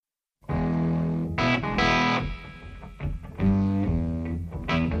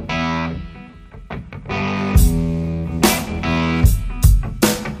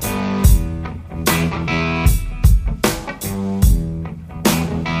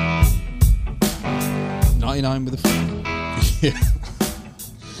99 with a... Yeah.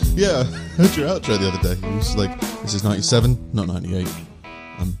 Yeah, I heard your outro the other day. It was like, this is 97, not 98.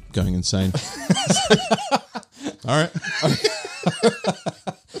 I'm going insane. All right.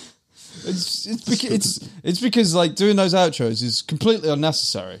 It's because like doing those outros is completely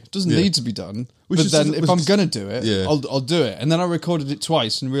unnecessary. It doesn't need to be done. But then if I'm going to do it, I'll do it. And then I recorded it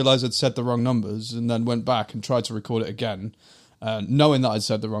twice and realised I'd said the wrong numbers, and then went back and tried to record it again, knowing that I'd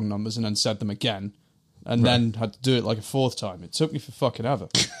said the wrong numbers, and then said them again. And then had to do it like a fourth time. It took me for fucking ever.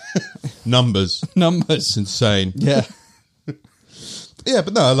 Numbers. It's insane. Yeah. Yeah,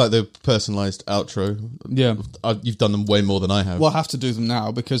 but no, I like the personalised outro. Yeah. You've done them way more than I have. Well, I have to do them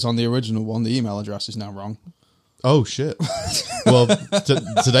now because on the original one, the email address is now wrong. Oh, shit. Well,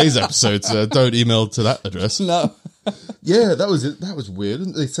 today's episodes, don't email to that address. No. Yeah, that was it. That was weird.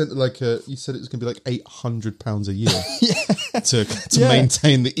 They sent you said it was going to be like £800 a year to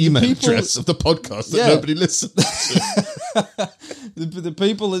maintain the email address of the podcast that nobody listens to. The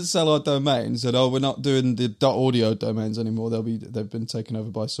people that sell our domains said, "Oh, we're not doing the .audio domains anymore. They've been taken over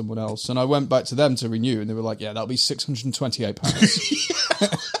by someone else." And I went back to them to renew, and they were like, "Yeah, that'll be £628."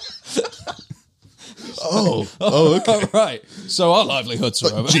 Oh, okay. Right. So our livelihoods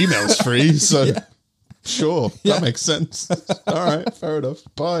are over. Gmail's free, so sure, that makes sense. All right, fair enough.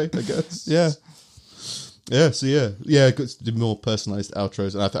 Bye, I guess. Yeah. Yeah. So yeah, got to do more personalised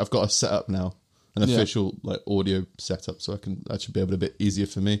outros, and I've got a setup now, an official like audio setup, so that should be able to be a bit easier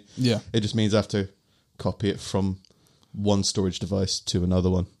for me. Yeah. It just means I have to copy it from one storage device to another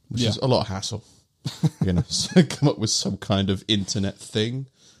one, which is a lot of hassle. So come up with some kind of internet thing.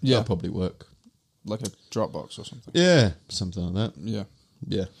 Yeah, that'll probably work. Like a Dropbox or something. Yeah, something like that. Yeah.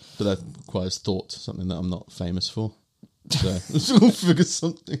 Yeah, but that requires thought, something that I'm not famous for. So we'll figure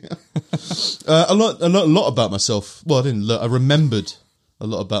something out. A lot about myself. Well, I remembered a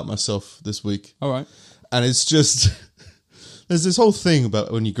lot about myself this week. All right. And it's just, there's this whole thing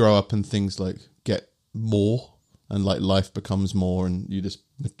about when you grow up and things like get more and like life becomes more and you just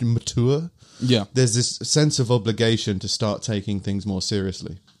mature. Yeah. There's this sense of obligation to start taking things more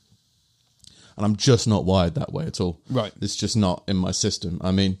seriously. And I'm just not wired that way at all. Right. It's just not in my system.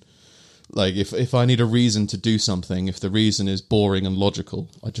 I mean, like, if I need a reason to do something, if the reason is boring and logical,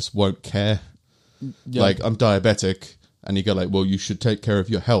 I just won't care. Yeah. Like, I'm diabetic, and you go like, well, you should take care of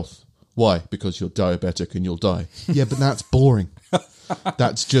your health. Why? Because you're diabetic and you'll die. Yeah, but that's boring.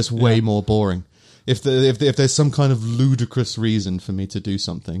 That's just way more boring. If there's some kind of ludicrous reason for me to do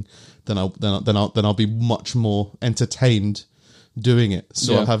something, then I'll be much more entertained doing it,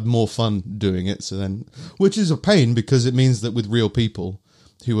 so I'll have more fun doing it. So then, which is a pain because it means that with real people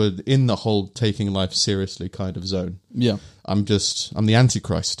who are in the whole taking life seriously kind of zone, I'm the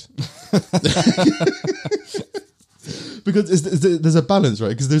Antichrist. Because there's a balance,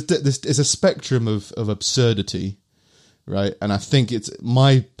 right? Because there's a spectrum of absurdity, right? And I think it's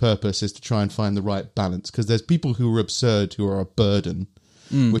my purpose is to try and find the right balance, because there's people who are absurd who are a burden.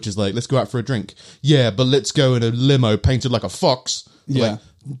 Which is like, let's go out for a drink. Yeah, but let's go in a limo painted like a fox. Yeah. Like,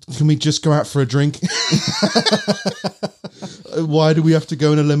 can we just go out for a drink? Why do we have to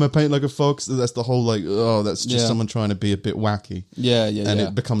go in a limo painted like a fox? That's the whole like, that's just someone trying to be a bit wacky. And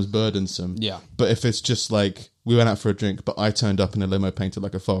it becomes burdensome. Yeah. But if it's just like, we went out for a drink, but I turned up in a limo painted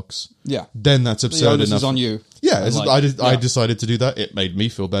like a fox. Yeah. Then that's absurd enough. Is on you. Yeah, I decided to do that. It made me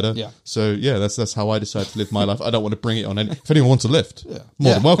feel better. Yeah. So yeah, that's how I decided to live my life. I don't want to bring it on any. If anyone wants a lift,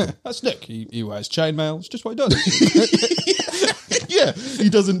 more than welcome. That's Nick. He wears chainmail. It's just what he does. Yeah, he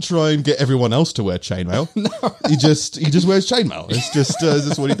doesn't try and get everyone else to wear chainmail. No, he just wears chainmail. It's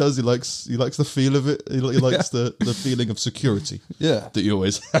just what he does. He likes the feel of it. He likes the feeling of security. Yeah, that you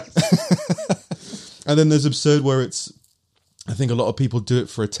always have. And then there's absurd where it's, I think a lot of people do it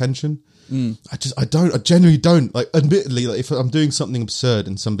for attention. I genuinely don't. Like, admittedly, like if I'm doing something absurd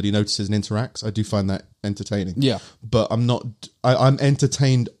and somebody notices and interacts, I do find that entertaining. Yeah. But I'm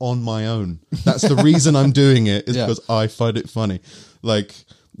entertained on my own. That's the reason I'm doing it, is because I find it funny. Like,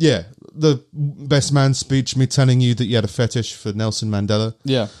 yeah, the best man speech, me telling you that you had a fetish for Nelson Mandela.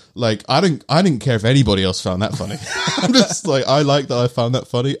 Yeah. Like, I didn't care if anybody else found that funny. I'm just like, I like that I found that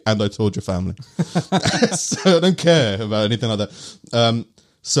funny and I told your family. So I don't care about anything like that.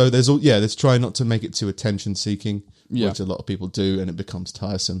 So there's trying not to make it too attention seeking, which a lot of people do, and it becomes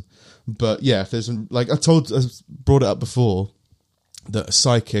tiresome. But yeah, if there's like I brought it up before that a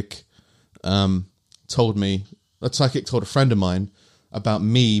psychic told a friend of mine about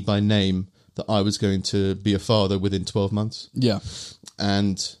me by name that I was going to be a father within 12 months. Yeah.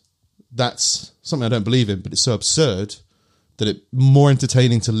 And that's something I don't believe in, but it's so absurd that it's more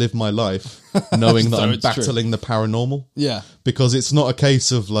entertaining to live my life knowing that I'm battling the paranormal. Yeah. Because it's not a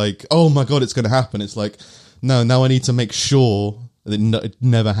case of like, oh my God, it's going to happen. It's like, no, now I need to make sure that it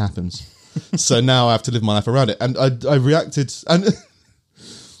never happens. So now I have to live my life around it. And I reacted, and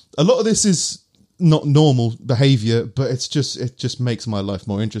a lot of this is not normal behavior, but it just makes my life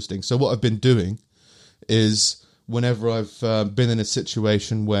more interesting. So what I've been doing is whenever I've been in a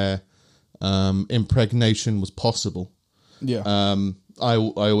situation where impregnation was possible, I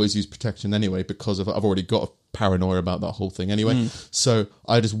always use protection anyway, because I've already got a paranoia about that whole thing anyway. So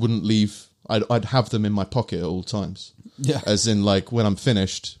I just wouldn't leave. I'd have them in my pocket at all times. Yeah. As in, like, when I'm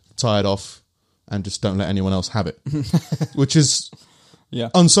finished, tie it off and just don't let anyone else have it. Which is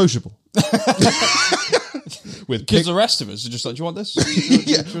unsociable. Because the rest of us are just like, do you want this?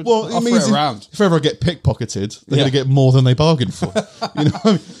 Well, it means if ever I get pickpocketed, they're going to get more than they bargained for. You know what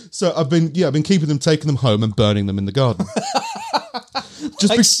I mean? So I've been keeping them, taking them home and burning them in the garden.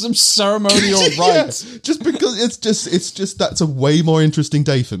 Just like some ceremonial rites. Just because it's just that's a way more interesting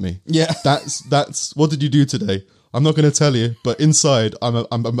day for me. Yeah. That's what did you do today? I'm not going to tell you, but inside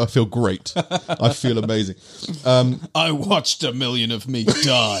I feel great. I feel amazing. I watched 1 million of me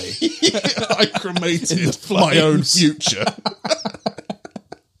die. I cremated my own future.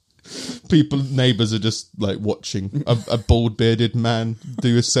 Neighbours are just like watching a bald bearded man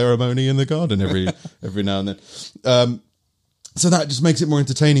do a ceremony in the garden every now and then. So that just makes it more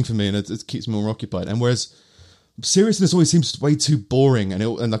entertaining for me, and it keeps me more occupied. And whereas seriousness always seems way too boring,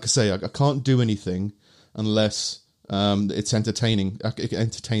 and like I say, I can't do anything unless it's entertaining. It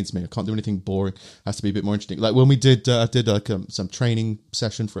entertains me. I can't do anything boring. It has to be a bit more interesting. Like when we did, I did like some training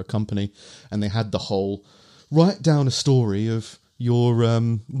session for a company, and they had the whole write down a story of your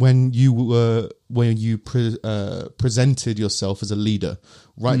when you presented yourself as a leader.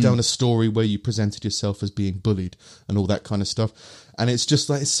 Write down a story where you presented yourself as being bullied and all that kind of stuff. And it's just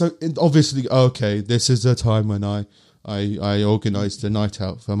like, obviously, okay, this is a time when I organised a night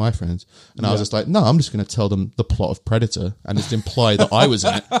out for my friends. And I was just like, no, I'm just going to tell them the plot of Predator and just imply that I was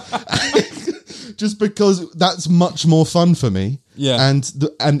in it. Just because that's much more fun for me. Yeah. And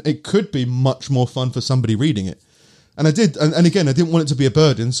it could be much more fun for somebody reading it. And I did. And again, I didn't want it to be a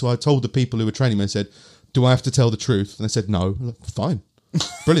burden. So I told the people who were training me, I said, do I have to tell the truth? And they said, no. Like, fine.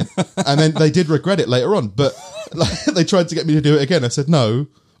 Brilliant. And then they did regret it later on. But like, they tried to get me to do it again. I said, no.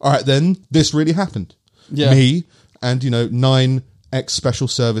 All right, then this really happened. Yeah. Me and, 9 ex-special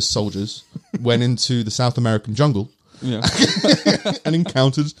service soldiers went into the South American jungle and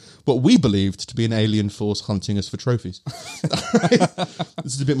encountered what we believed to be an alien force hunting us for trophies.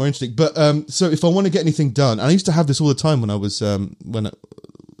 This is a bit more interesting. But so if I want to get anything done, and I used to have this all the time when I was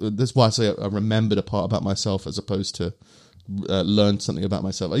that's why I say I remembered a part about myself as opposed to learned something about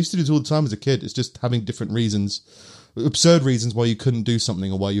myself. I used to do this all the time as a kid. It's just having different reasons, absurd reasons why you couldn't do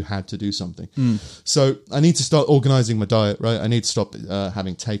something or why you had to do something. So I need to start organising my diet, right? I need to stop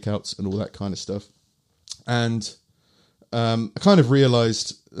having takeouts and all that kind of stuff. And I kind of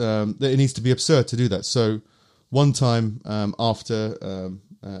realised that it needs to be absurd to do that. So one time after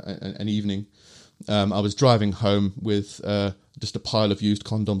an evening, I was driving home with just a pile of used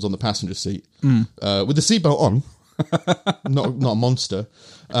condoms on the passenger seat with the seatbelt on, not a monster.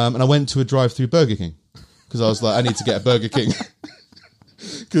 And I went to a drive-through Burger King because I was like, I need to get a Burger King.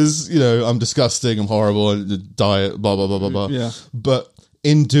 Because, I'm disgusting, I'm horrible, and the diet, blah, blah, blah, blah, blah. Yeah. But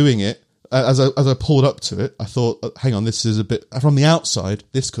in doing it, as I pulled up to it, I thought, hang on, this is a bit... From the outside,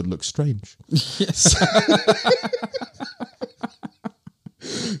 this could look strange. Yes.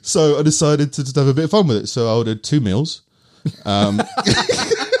 So I decided to just have a bit of fun with it. So I ordered 2 meals. And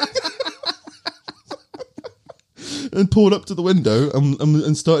pulled up to the window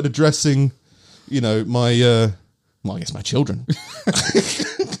and started addressing, my... I guess my children.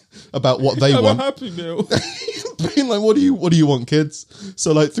 About what they want. A Happy Meal. Being like, what do you want, kids?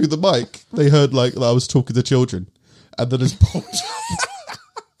 So like through the mic, they heard like I was talking to children, and then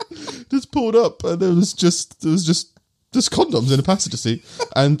just pulled up, and there was just condoms in a passenger seat,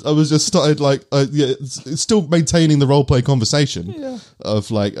 and I was just started like it's still maintaining the role play conversation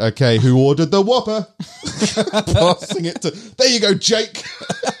of like, okay, who ordered the Whopper? Passing it to there you go, Jake.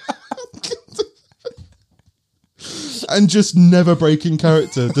 And just never breaking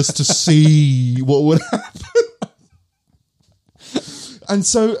character, just to see what would happen. And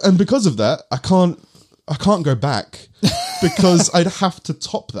because of that, I can't go back because I'd have to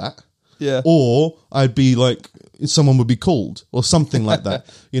top that. Yeah. Or I'd be like, someone would be called or something like that.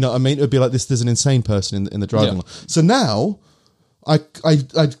 You know what I mean? It would be like this, there's an insane person in the driving line. So now I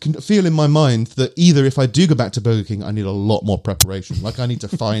can feel in my mind that either if I do go back to Burger King, I need a lot more preparation. Like I need to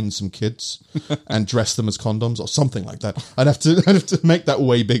find some kids and dress them as condoms or something like that. I'd have to make that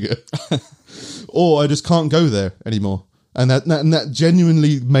way bigger, or I just can't go there anymore. And that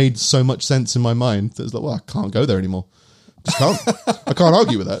genuinely made so much sense in my mind that it's like, well, I can't go there anymore. Just can't. I can't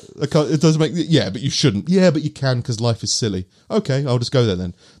argue with that. It doesn't make. Yeah, but you shouldn't. Yeah, but you can because life is silly. Okay, I'll just go there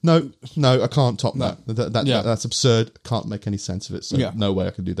then. No, I can't top that. That's absurd. I can't make any sense of it. So no way I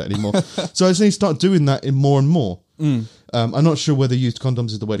can do that anymore. So I just need to start doing that in more and more. I'm not sure whether used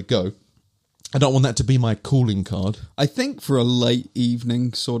condoms is the way to go. I don't want that to be my calling card. I think for a late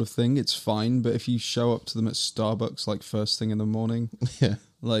evening sort of thing, it's fine. But if you show up to them at Starbucks like first thing in the morning,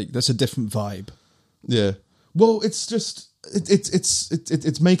 like that's a different vibe. Yeah. Well, it's just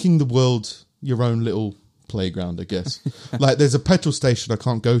it's making the world your own little playground, I guess. Like there's a petrol station I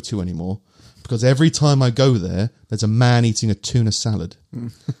can't go to anymore because every time I go there, there's a man eating a tuna salad,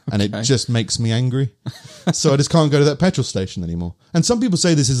 and it just makes me angry. So I just can't go to that petrol station anymore. And some people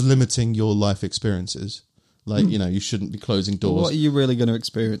say this is limiting your life experiences. Like, you shouldn't be closing doors. Well, what are you really going to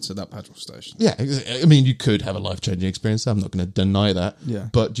experience at that petrol station? Yeah, I mean, you could have a life-changing experience. I'm not going to deny that. Yeah.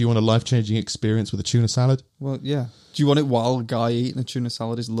 But do you want a life-changing experience with a tuna salad? Well, yeah. Do you want it while a guy eating a tuna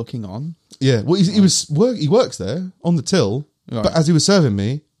salad is looking on? Yeah. Well, he works there on the till, but as he was serving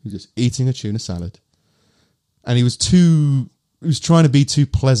me, he was just eating a tuna salad. And he was trying to be too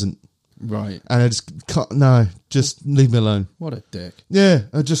pleasant. Right. And I just leave me alone. What a dick. Yeah,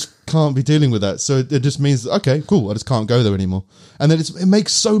 I just can't be dealing with that. So it just means, okay, cool, I just can't go there anymore. And then it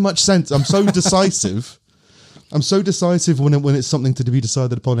makes so much sense. I'm so decisive. I'm so decisive when it's something to be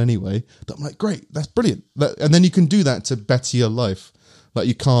decided upon anyway, that I'm like, great, that's brilliant. And then you can do that to better your life. Like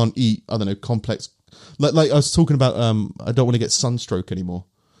you can't eat, I don't know, complex... Like I was talking about, I don't want to get sunstroke anymore.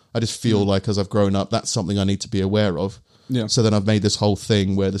 I just feel like as I've grown up, that's something I need to be aware of. Yeah. So then I've made this whole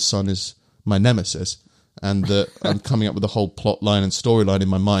thing where the sun is my nemesis, and that I'm coming up with a whole plot line and storyline in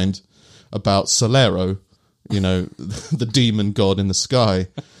my mind about Solero, the demon god in the sky,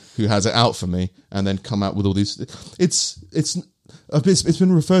 who has it out for me, and then come out with all these. It's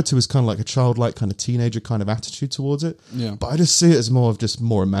been referred to as kind of like a childlike kind of teenager kind of attitude towards it. Yeah. But I just see it as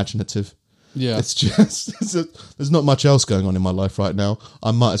more imaginative. Yeah. It's just there's not much else going on in my life right now.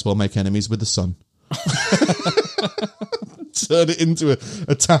 I might as well make enemies with the sun. Turn it into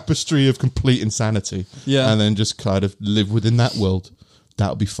a tapestry of complete insanity, and then just kind of live within that world.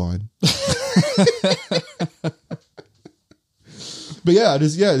 That'll be fine. But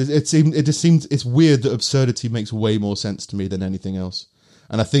it just seems it's weird that absurdity makes way more sense to me than anything else,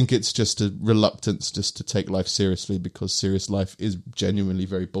 and I think it's just a reluctance just to take life seriously because serious life is genuinely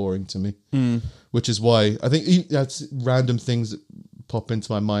very boring to me. Which is why I think that's random things that pop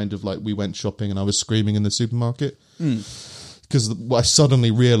into my mind of like we went shopping and I was screaming in the supermarket because I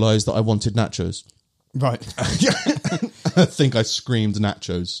suddenly realised that I wanted nachos. Right. I think I screamed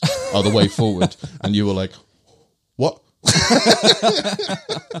nachos are the way forward, and you were like, "What?"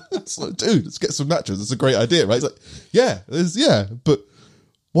 It's like, dude, let's get some nachos. It's a great idea, right? It's like, but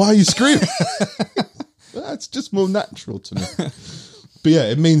why are you screaming? That's just more natural to me. But yeah,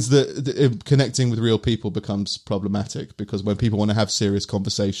 it means that connecting with real people becomes problematic because when people want to have serious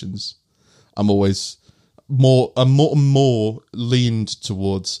conversations, I'm always more leaned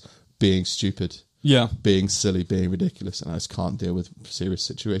towards being stupid. Yeah. Being silly, being ridiculous, and I just can't deal with serious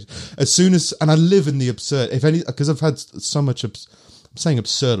situations. And I live in the absurd, if any, because I've had so much, I'm saying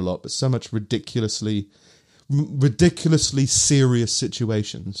absurd a lot, but so much ridiculously serious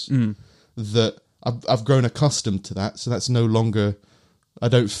situations that I've grown accustomed to that. So that's no longer, I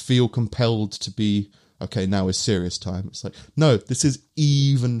don't feel compelled to be, okay, now is serious time. It's like, no, this is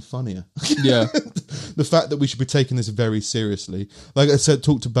even funnier. Yeah. The fact that we should be taking this very seriously. Like I said,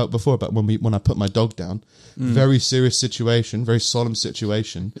 talked about before about when I put my dog down. Very serious situation, very solemn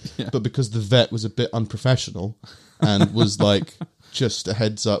situation. Yeah. But because the vet was a bit unprofessional and was like, just a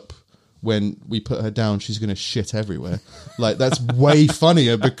heads up, when we put her down, she's going to shit everywhere. Like, that's way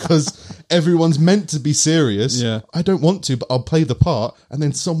funnier because everyone's meant to be serious. Yeah. I don't want to, but I'll play the part, and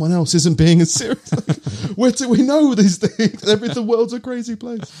then someone else isn't being as serious. Like, where do we know these things? The world's a crazy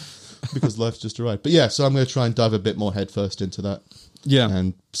place. Because life's just a ride. But yeah, so I'm going to try and dive a bit more headfirst into that. Yeah.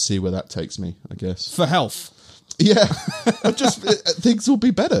 And see where that takes me, I guess. For health. Yeah, things will be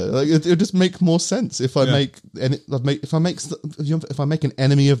better. Like it'll just make more sense if I make an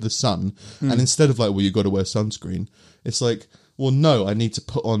enemy of the sun, and instead of like, well, you got to wear sunscreen, it's like, well, no, I need to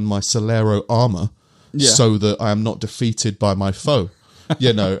put on my Solero armor so that I am not defeated by my foe.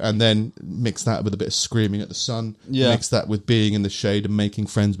 And then mix that with a bit of screaming at the sun. Yeah, mix that with being in the shade and making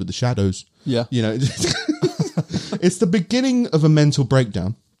friends with the shadows. Yeah, It's the beginning of a mental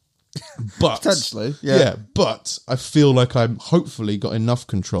breakdown. But potentially, yeah. But I feel like I'm hopefully got enough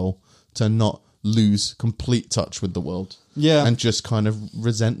control to not lose complete touch with the world. Yeah. And just kind of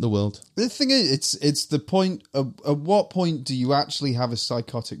resent the world. The thing is, it's the point, at what point do you actually have a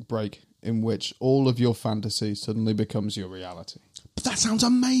psychotic break in which all of your fantasy suddenly becomes your reality? But that sounds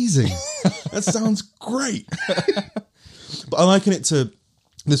amazing. That sounds great. But I liken it to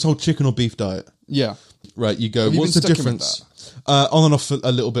this whole chicken or beef diet. Yeah. Right, you go, what's the difference? On and off a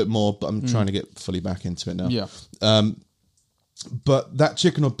little bit more, but I'm trying to get fully back into it now. Yeah. But that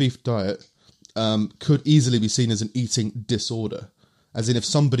chicken or beef diet could easily be seen as an eating disorder. As in, if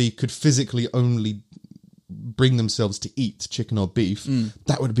somebody could physically only bring themselves to eat chicken or beef,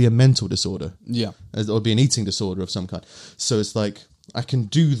 that would be a mental disorder. Yeah. It would be an eating disorder of some kind. So it's like, I can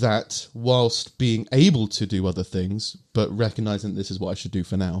do that whilst being able to do other things, but recognizing this is what I should do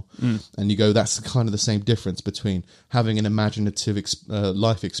for now. And you go, that's kind of the same difference between having an imaginative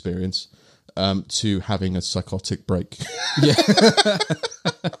life experience to having a psychotic break. Yeah.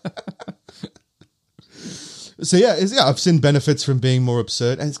 So I've seen benefits from being more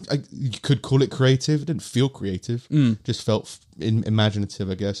absurd. And you could call it creative. It didn't feel creative. Just felt imaginative,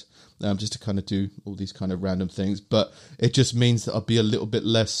 I guess. Just to kind of do all these kind of random things. But it just means that I'll be a little bit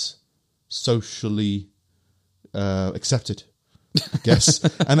less socially accepted, I guess.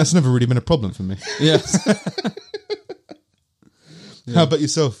 And that's never really been a problem for me. Yes. How about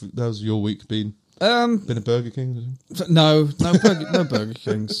yourself? How's your week been? Been a Burger King? No Burger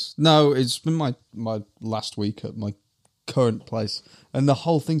Kings. No, it's been my last week at my current place, and the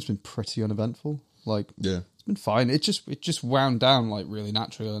whole thing's been pretty uneventful. Like, yeah, it's been fine. It just wound down like really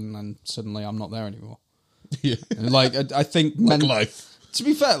naturally, and then suddenly I'm not there anymore. Yeah, and like I think life. To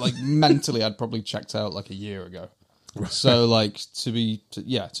be fair, like mentally, I'd probably checked out like a year ago. Right. So like to be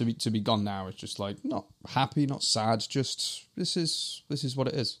gone now is just like not happy, not sad. Just this is what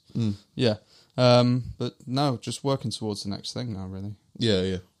it is. Yeah. But no, just working towards the next thing now, really.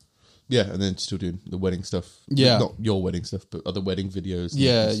 Yeah, and then still doing the wedding stuff. Yeah, not your wedding stuff, but other wedding videos.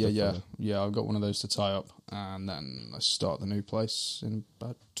 Yeah. I've got one of those to tie up, and then I start the new place in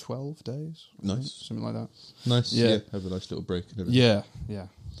about 12 days. Nice, something like that. Nice. Yeah, have a nice little break and everything. Yeah,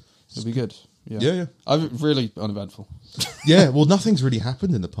 it'll be good. Yeah. I've really uneventful. Yeah, well, nothing's really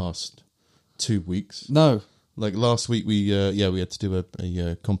happened in the past 2 weeks. No. Like last week, we had to do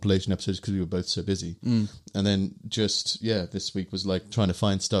a compilation episode because we were both so busy, and then this week was like trying to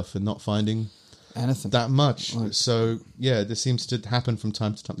find stuff and not finding anything that much. Right. So this seems to happen from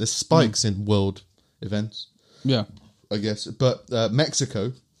time to time. There's spikes in world events, I guess. But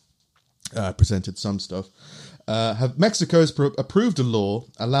Mexico presented some stuff. Mexico has approved a law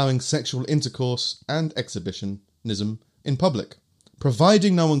allowing sexual intercourse and exhibitionism in public,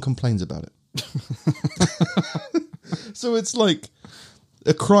 providing no one complains about it. So it's like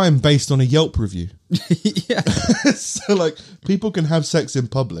a crime based on a Yelp review. Yeah. So like people can have sex in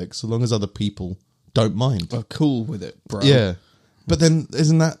public so long as other people don't mind. Are cool with it, bro. Yeah. But then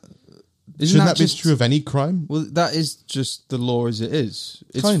shouldn't that be true of any crime? Well, that is just the law as it is.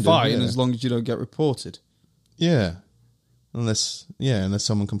 It's kind fine as long as you don't get reported. Yeah. Unless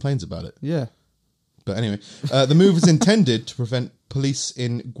someone complains about it. Yeah. But anyway, the move is intended to prevent police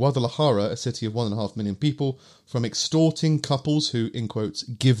in Guadalajara, a city of 1.5 million people, from extorting couples who, in quotes,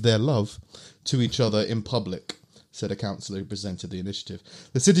 give their love to each other in public, said a councillor who presented the initiative.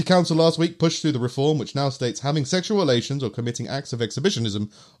 The city council last week pushed through the reform, which now states having sexual relations or committing acts of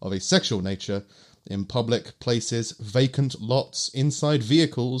exhibitionism of a sexual nature in public places, vacant lots, inside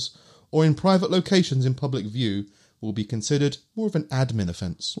vehicles, or in private locations in public view will be considered more of an admin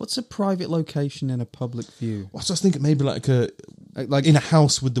offence. What's a private location in a public view? Well, so I was thinking maybe like in a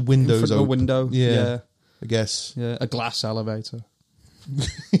house with the windows open. A window, yeah. I guess. Yeah, a glass elevator.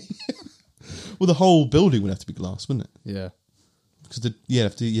 Well, the whole building would have to be glass, wouldn't it? Yeah. Because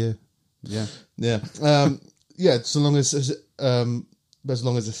Yeah. So long as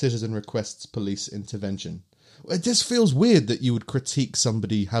the citizen requests police intervention. It just feels weird that you would critique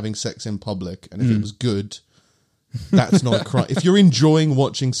somebody having sex in public, and if it was good, that's not a crime. If you're enjoying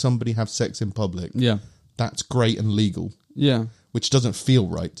watching somebody have sex in public, that's great and legal. Yeah, which doesn't feel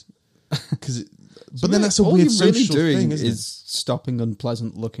right. But then that's a weird social thing, isn't it? Is stopping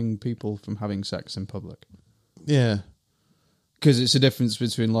unpleasant-looking people from having sex in public. Yeah, because it's a difference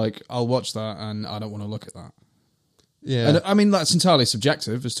between like I'll watch that and I don't want to look at that. Yeah, and I mean that's entirely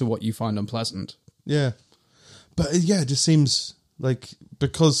subjective as to what you find unpleasant. Yeah, but it just seems like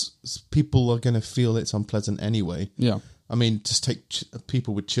because people are going to feel it's unpleasant anyway. Yeah. I mean, just take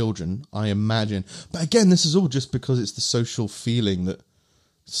people with children, I imagine. But again, this is all just because it's the social feeling that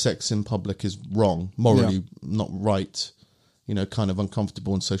sex in public is wrong, morally not right, kind of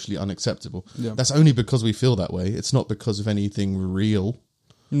uncomfortable and socially unacceptable. Yeah. That's only because we feel that way. It's not because of anything real.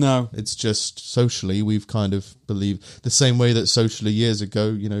 No. It's just socially we've kind of believed the same way that socially years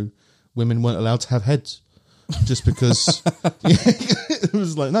ago, women weren't allowed to have heads. Just because it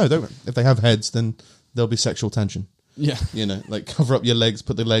was like, no, don't. If they have heads, then there'll be sexual tension. Yeah. Like cover up your legs,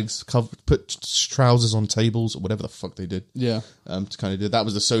 put trousers on tables or whatever the fuck they did. Yeah. To kind of do that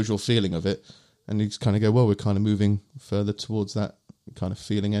was the social feeling of it. And you just kind of go, well, we're kind of moving further towards that kind of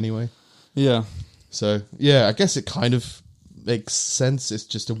feeling anyway. Yeah. So, yeah, I guess it kind of makes sense. It's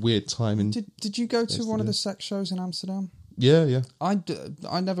just a weird time. Did you go to one of the sex shows in Amsterdam? Yeah.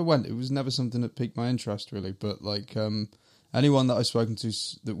 I never went. It was never something that piqued my interest, really. But, anyone that I've spoken to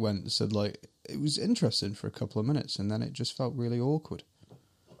that went said, it was interesting for a couple of minutes, and then it just felt really awkward.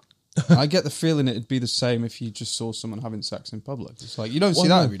 I get the feeling it'd be the same if you just saw someone having sex in public. It's like, you don't see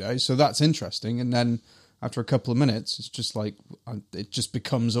that every day, so that's interesting. And then after a couple of minutes, it's just it just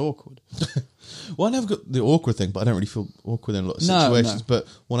becomes awkward. Well, I never got the awkward thing, but I don't really feel awkward in a lot of situations. No. But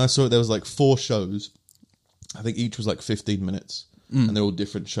when I saw it, there was 4 shows. I think each was 15 minutes. And they're all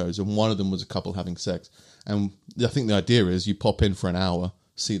different shows. And one of them was a couple having sex. And I think the idea is you pop in for an hour,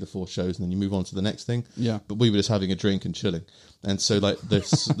 see the 4 shows, and then you move on to the next thing. Yeah. But we were just having a drink and chilling. And so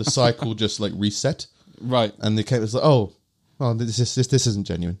the cycle just reset. Right. And it was like, oh, this isn't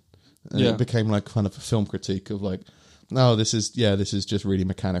genuine. And it became kind of a film critique of no, this is just really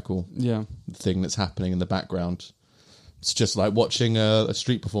mechanical thing that's happening in the background. It's just like watching a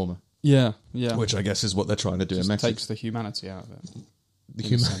street performer. Yeah. Which I guess is what they're trying to do in Mexico. Takes the humanity out of it.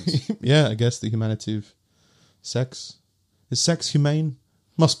 Yeah, I guess the humanity of sex. Is sex humane?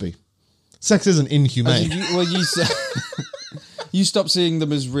 Must be. Sex isn't inhumane. You stop seeing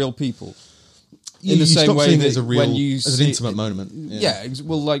them as real people. In the same way that as an intimate moment. Yeah.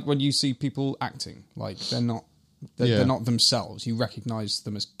 When you see people acting, they're not themselves. You recognise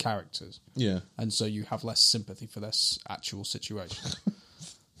them as characters. Yeah. And so you have less sympathy for their actual situation.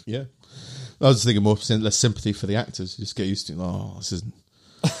 Yeah. I was thinking less sympathy for the actors. You just get used to,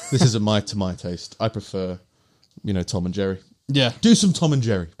 this isn't to my taste. I prefer, Tom and Jerry. Yeah. Do some Tom and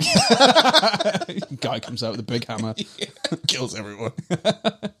Jerry. Guy comes out with a big hammer. Kills everyone.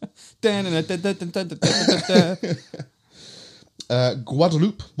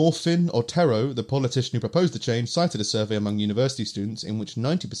 Guadalupe Morfin Otero, the politician who proposed the change, cited a survey among university students in which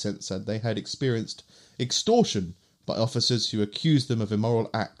 90% said they had experienced extortion by officers who accused them of immoral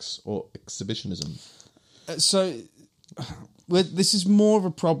acts or exhibitionism. So this is more of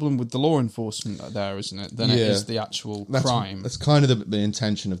a problem with the law enforcement there, isn't it, than it is the actual crime. That's kind of the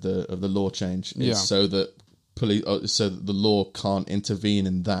intention of the law change, so that the law can't intervene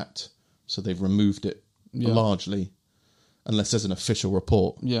in that. So they've removed it largely, unless there's an official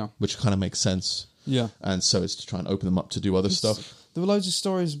report, which kind of makes sense. Yeah, and so it's to try and open them up to do other stuff. There were loads of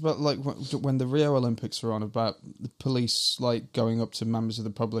stories about when the Rio Olympics were on, about the police going up to members of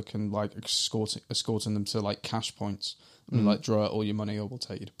the public and escorting them to cash points and draw out all your money or we'll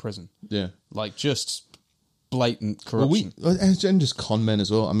take you to prison. Yeah, just blatant corruption. And just con men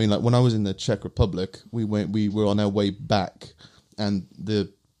as well. I mean, when I was in the Czech Republic, we were on our way back, and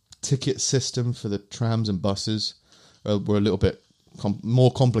the ticket system for the trams and buses were a little bit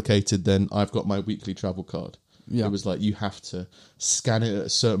more complicated than I've got my weekly travel card. Yeah. It was you have to scan it at a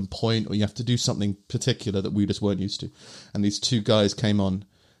certain point, or you have to do something particular that we just weren't used to. And these 2 guys came on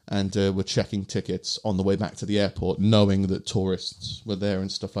and were checking tickets on the way back to the airport, knowing that tourists were there and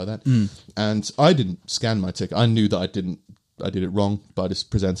stuff like that. And I didn't scan my ticket. I knew that I did it wrong, but I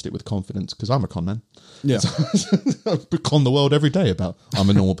just presented it with confidence because I'm a con man. Yeah. I con the world every day about I'm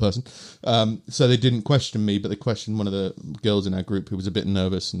a normal person. So they didn't question me, but they questioned one of the girls in our group who was a bit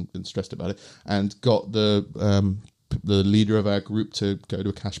nervous and stressed about it, and got the leader of our group to go to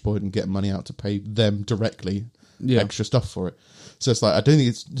a cash point and get money out to pay them directly extra stuff for it. So it's I don't think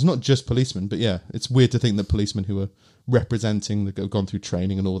it's not just policemen, but it's weird to think that policemen who are representing, that have gone through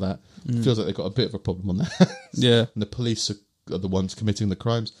training and all that, feels like they've got a bit of a problem on that. Yeah. And the police are the ones committing the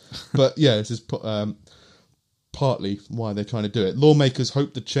crimes. But this is partly why they're trying to do it. Lawmakers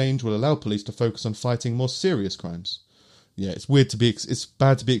hope the change will allow police to focus on fighting more serious crimes. Yeah, it's weird to be. It's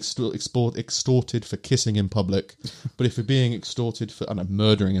bad to be extorted for kissing in public, but if you're being extorted for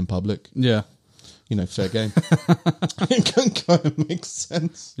murdering in public, fair game. It kind of makes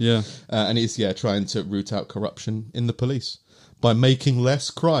sense. Yeah, and he's trying to root out corruption in the police by making less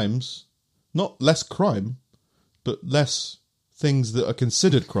crimes, not less crime, but less things that are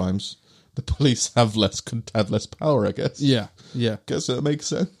considered crimes. The police have less power, I guess. Yeah. Guess that makes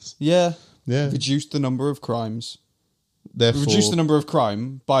sense. Yeah. Reduce the number of crimes. Therefore, reduce the number of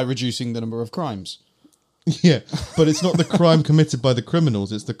crime by reducing the number of crimes. Yeah, but it's not the crime committed by the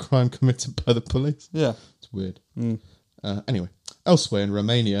criminals, it's the crime committed by the police. Yeah. It's weird. Anyway, elsewhere in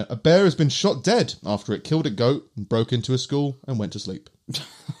Romania, a bear has been shot dead after it killed a goat and broke into a school and went to sleep.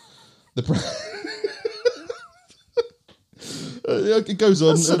 It goes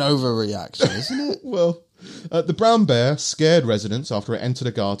on. That's an overreaction, isn't it? Well, the brown bear scared residents after it entered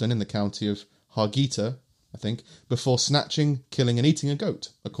a garden in the county of Harghita, I think, before snatching, killing and eating a goat,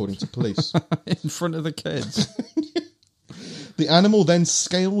 according to police. In front of the kids. The animal then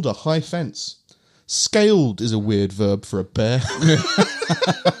scaled a high fence. Scaled is a weird verb for a bear.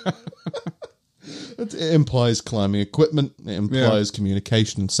 It implies climbing equipment. It implies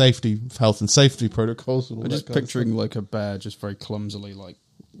communication and safety, health and safety protocols. And all I'm that just kind picturing like a bear just very clumsily, like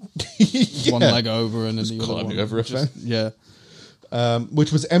one leg over and then the other one over a fence. Yeah.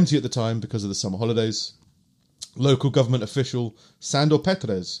 Which was empty at the time because of the summer holidays. Local government official Sandor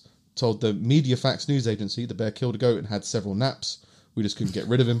Petres told the Mediafax news agency the bear killed a goat and had several naps. We just couldn't get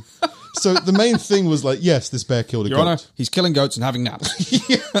rid of him. So the main thing was like, yes, this bear killed a goat. Your Honour, he's killing goats and having naps.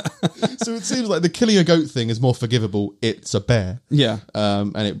 So it seems like the killing a goat thing is more forgivable. It's a bear. Yeah.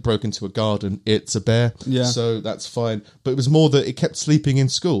 And it broke into a garden. It's a bear. Yeah. So that's fine. But it was more that it kept sleeping in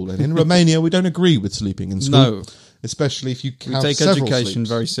school. And in Romania, we don't agree with sleeping in school. No. Especially if you count We take several education sleeps.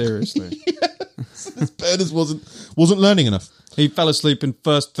 very seriously. This bear just wasn't learning enough. He fell asleep in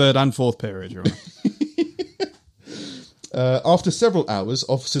first, third and fourth period, Your Honour. After several hours,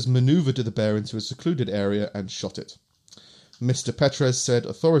 officers manoeuvred the bear into a secluded area and shot it. Mr. Petres said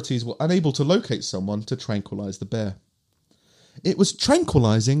authorities were unable to locate someone to tranquilise the bear. It was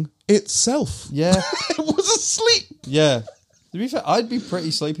tranquilizing itself. Yeah. It was asleep. Yeah. To be fair, I'd be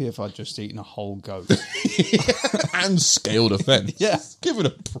pretty sleepy if I'd just eaten a whole goat. And scaled a fence. Yeah. Give it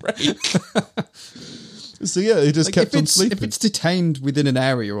a break. So yeah, it just kept on sleeping. If it's detained within an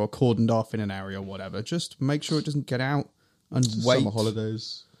area or cordoned off in an area or whatever, just make sure it doesn't get out and wait. Summer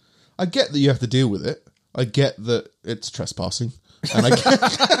holidays. I get that you have to deal with it. I get that it's trespassing. And I get...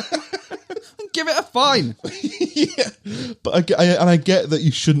 Give it a fine. Yeah. But I get that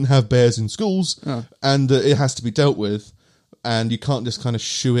you shouldn't have bears in schools and it has to be dealt with. And you can't just kind of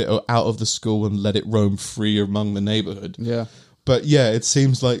shoo it out of the school and let it roam free among the neighbourhood. Yeah. But yeah, it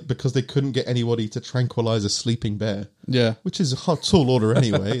seems like because they couldn't get anybody to tranquilise a sleeping bear. Yeah. Which is a tall order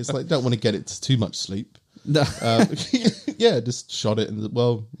anyway. It's like, don't want to get it to too much sleep. No. Yeah, just shot it. And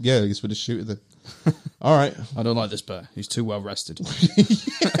well, yeah, I guess we'll just shoot it then. All right. I don't like this bear. He's too well rested.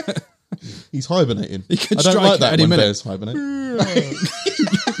 He's hibernating. He could I don't strike like that any when minute. bears hibernate.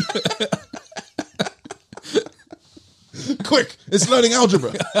 Quick, it's learning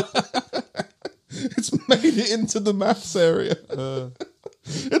algebra. It's made it into the maths area.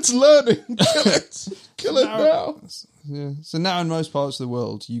 It's learning. Kill it. Kill it now. Yeah. So now in most parts of the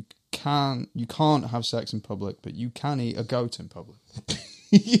world, you can't have sex in public, but you can eat a goat in public.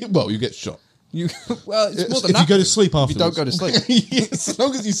 Well, you get shot. It's more than If that. you go to sleep afterwards. If you don't go to sleep. Yes, as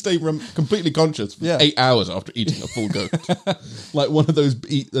long as you stay completely conscious for 8 hours after eating a full goat. Like one of those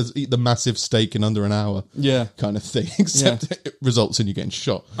eat the massive steak in under an hour kind of thing. Except it results in you getting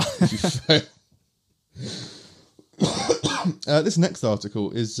shot if you fail. This next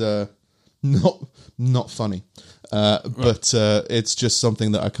article is not funny. But it's just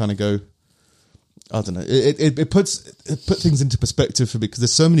something that I kind of go, I don't know. It put things into perspective for me because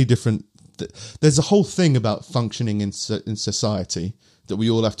there's so many different. There's a whole thing about functioning in society that we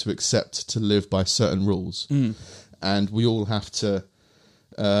all have to accept to live by certain rules, and we all have to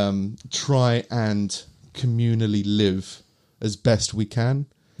try and communally live as best we can.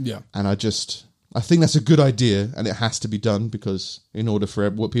 Yeah, and I think that's a good idea, and it has to be done because in order for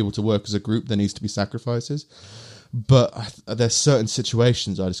people to work as a group, there needs to be sacrifices. But there's certain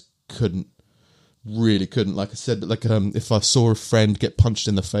situations I just couldn't. Like I said, like if I saw a friend get punched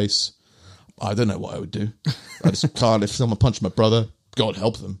in the face, I don't know what I would do. I just can't. If someone punched my brother, God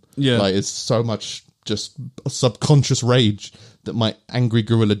help them. Yeah, like it's so much just a subconscious rage that my angry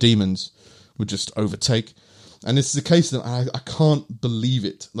gorilla demons would just overtake. And it's the case that I can't believe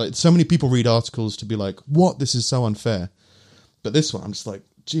it. Like so many people read articles to be like, "What? This is so unfair." But this one, I'm just like,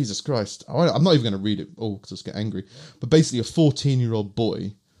 Jesus Christ! I'm not even going to read it all because I just get angry. But basically, a 14-year-old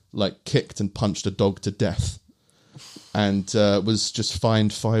boy like kicked and punched a dog to death, and was just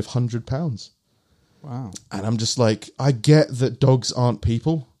fined £500. Wow! And I'm just like, I get that dogs aren't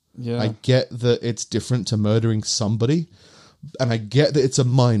people. Yeah, I get that it's different to murdering somebody, and I get that it's a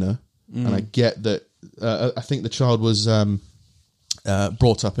minor, and I get that. I think the child was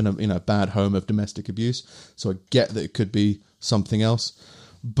brought up in a bad home of domestic abuse, so I get that it could be something else.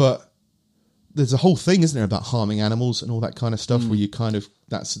 But there's a whole thing, isn't there, about harming animals and all that kind of stuff, where you kind of,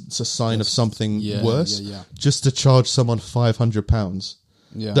 it's a sign of something worse. Just to charge someone £500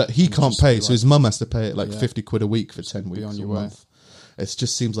 that he can't pay, so his mum has to pay it like 50 quid a week for 10 weeks or a month. It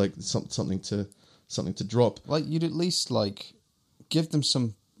just seems like something to drop. Like, you'd at least like give them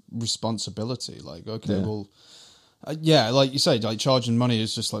some responsibility. Like, okay, well, like you say, like charging money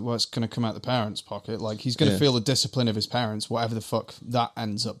is just like, well, it's going to come out the parents' pocket. Like, he's going to feel the discipline of his parents, whatever the fuck that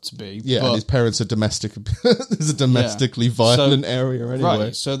ends up to be. Yeah, and his parents are domestic. There's a domestically violent area anyway.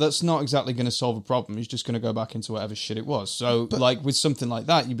 Right, so that's not exactly going to solve a problem. He's just going to go back into whatever shit it was. So, like, with something like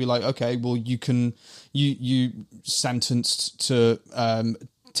that, you'd be like, okay, well, you sentenced to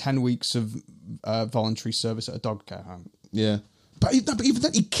 10 weeks of voluntary service at a dog care home. Yeah. But even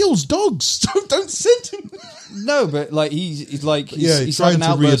then, he kills dogs. Don't send him. No, but like he's had an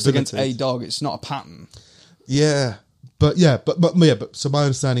outburst against a dog. It's not a pattern. Yeah, but so my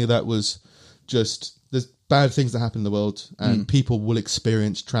understanding of that was just there's bad things that happen in the world, and people will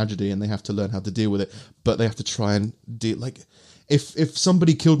experience tragedy, and they have to learn how to deal with it. But they have to try and deal. Like, if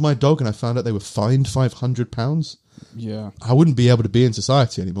somebody killed my dog and I found out they were fined £500, I wouldn't be able to be in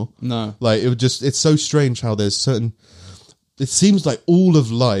society anymore. No, like it's so strange how there's certain. It seems like all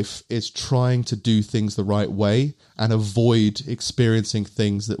of life is trying to do things the right way and avoid experiencing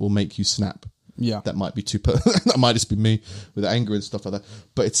things that will make you snap. Yeah, that might be that might just be me with anger and stuff like that.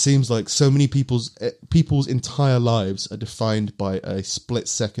 But it seems like so many people's entire lives are defined by a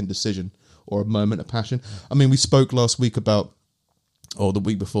split-second decision or a moment of passion. I mean, we spoke last week or the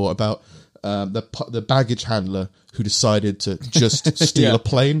week before about the baggage handler who decided to just steal a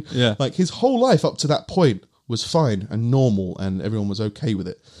plane. Yeah, like his whole life up to that point was fine and normal, and everyone was okay with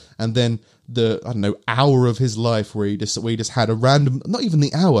it. And then the hour of his life where he just had a random, not even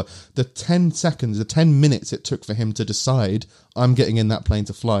the hour, the 10 seconds, the 10 minutes it took for him to decide, I'm getting in that plane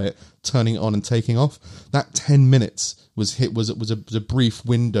to fly it, turning it on and taking off. That 10 minutes was a brief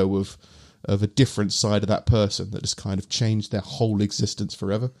window of a different side of that person that just kind of changed their whole existence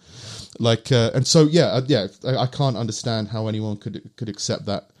forever. Like, and so I can't understand how anyone could accept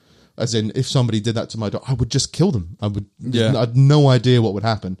that. As in, if somebody did that to my dog, I would just kill them. I had no idea what would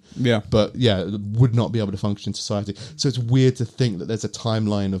happen. Yeah. But would not be able to function in society. So it's weird to think that there's a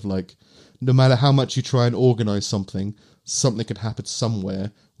timeline of like, no matter how much you try and organise something could happen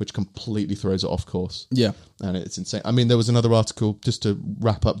somewhere which completely throws it off course. Yeah. And it's insane. I mean, there was another article, just to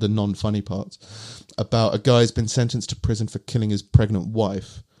wrap up the non-funny parts, about a guy's been sentenced to prison for killing his pregnant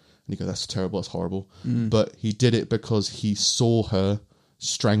wife. And you go, that's terrible, that's horrible. But he did it because he saw her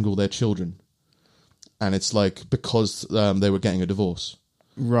strangle their children, and it's like because they were getting a divorce,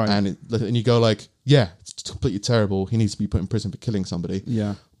 right? And you go like, it's completely terrible. He needs to be put in prison for killing somebody.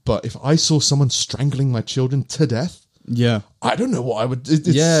 Yeah, but if I saw someone strangling my children to death, I don't know what I would.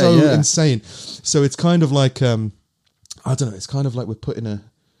 It's so insane. So it's kind of like I don't know. It's kind of like we're put in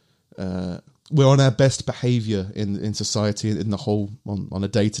we're on our best behaviour in society, in the whole, on a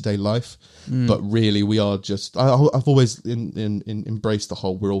day-to-day life. But really, we are just... I've always embraced the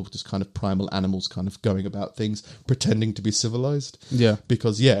whole, we're all just kind of primal animals kind of going about things, pretending to be civilised. Yeah.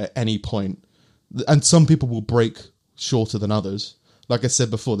 Because, at any point... And some people will break shorter than others. Like I said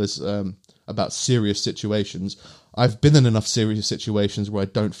before, there's about serious situations. I've been in enough serious situations where I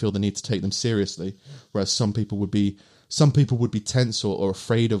don't feel the need to take them seriously, whereas some people would be tense or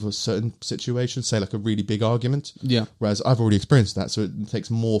afraid of a certain situation, say like a really big argument. Yeah. Whereas I've already experienced that, so it takes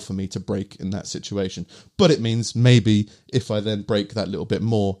more for me to break in that situation. But it means maybe if I then break that little bit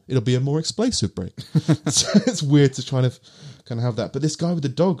more, it'll be a more explosive break. So it's weird to try to kind of have that. But this guy with the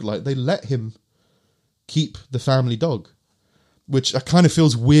dog, like, they let him keep the family dog, which kind of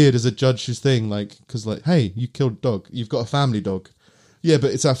feels weird as a judge's thing, like, because like, hey, you killed a dog, you've got a family dog. Yeah,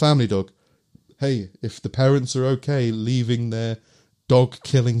 but it's our family dog. Hey, if the parents are okay leaving their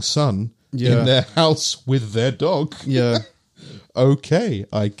dog-killing son in their house with their dog, okay,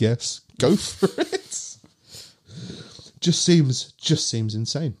 I guess, go for it. Just seems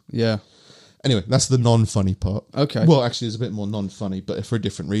insane. Yeah. Anyway, that's the non-funny part. Okay. Well, actually, there's a bit more non-funny, but for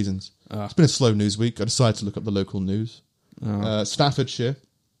different reasons. It's been a slow news week. I decided to look up the local news. Staffordshire.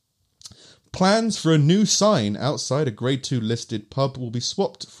 Plans for a new sign outside a Grade 2 listed pub will be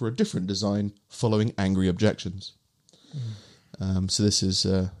swapped for a different design following angry objections. So this is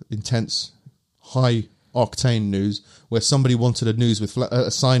intense, high-octane news where somebody wanted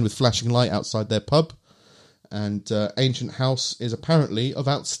a sign with flashing light outside their pub, and Ancient House is apparently of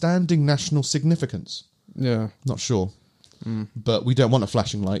outstanding national significance. Yeah. Not sure. But we don't want a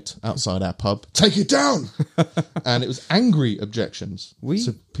flashing light outside our pub. Take it down! And it was angry objections.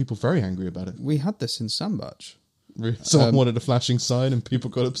 So people very angry about it. We had this in Sandbach. Someone wanted a flashing sign and people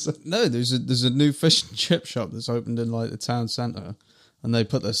got upset. No, there's a new fish and chip shop that's opened in like the town centre, and they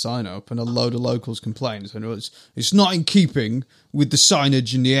put their sign up, and a load of locals complained, and it's not in keeping with the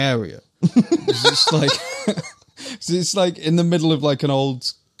signage in the area. It's like in the middle of like an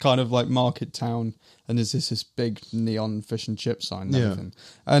old kind of like market town, and there's this big neon fish and chip sign and everything.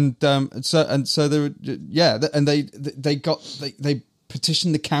 And so they were, and they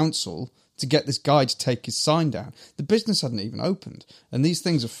petitioned the council to get this guy to take his sign down. The business hadn't even opened, and these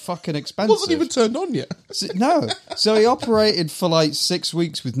things are fucking expensive. It wasn't even turned on yet. So he operated for like 6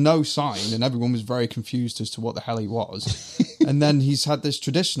 weeks with no sign, and everyone was very confused as to what the hell he was. And then he's had this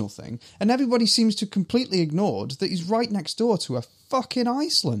traditional thing, and everybody seems to have completely ignored that he's right next door to a fucking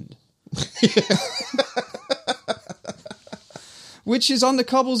Iceland. Which is on the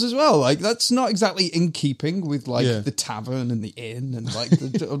cobbles as well. Like, that's not exactly in keeping with, like, the tavern and the inn and, like,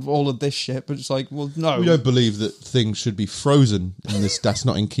 all of this shit. But it's like, well, no. We don't believe that things should be frozen in this. That's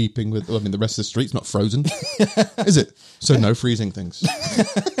not in keeping with... I mean, the rest of the street's not frozen. Is it? So no freezing things.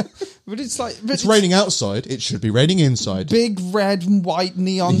 But it's like... It's raining outside. It should be raining inside. Big red and white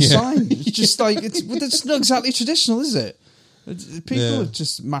neon sign. It's just like... It's not exactly traditional, is it? People are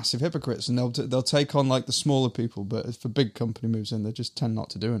just massive hypocrites, and they'll take on like the smaller people, but if a big company moves in, they just tend not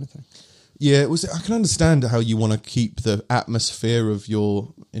to do anything. Yeah, I can understand how you want to keep the atmosphere of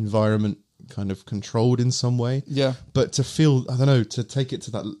your environment kind of controlled in some way. Yeah, but to feel, I don't know, to take it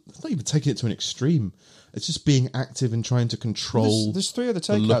to that, it's not even taking it to an extreme. It's just being active and trying to control. There's 3 other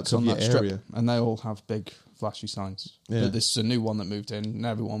takeouts on that strip, and they all have big flashy signs. Yeah. But this is a new one that moved in, and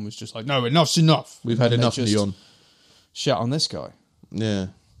everyone was just like, "No, enough's enough. We've had enough neon." Shit on this guy. Yeah,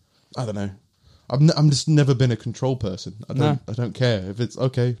 I don't know. I'm just never been a control person. I don't care if it's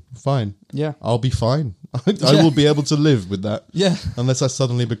okay. Fine. Yeah, I'll be fine. I will be able to live with that. Yeah, unless I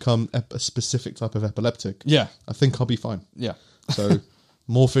suddenly become a specific type of epileptic. Yeah, I think I'll be fine. Yeah. So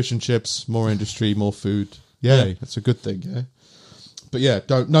more fish and chips, more industry, more food. Yay, that's a good thing. Yeah, but yeah,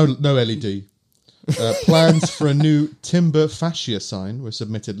 no LED. Plans for a new timber fascia sign were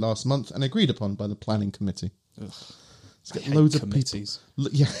submitted last month and agreed upon by the planning committee. Ugh. Let's get loads of committees.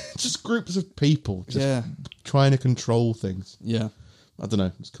 Yeah, just groups of people just trying to control things. Yeah. I don't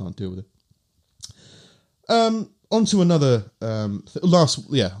know, just can't deal with it. On to another... as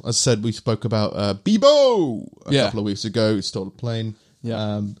I said, we spoke about Bebo a couple of weeks ago. He stole a plane.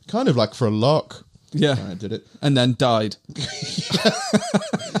 Yeah. Kind of like for a lark. Yeah. I did it. And then died.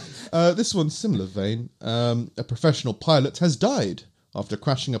 This one's similar vein. A professional pilot has died after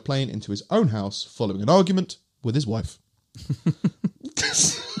crashing a plane into his own house following an argument with his wife.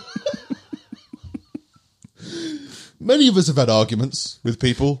 Many of us have had arguments with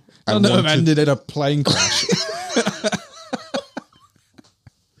people. None of them ended in a plane crash.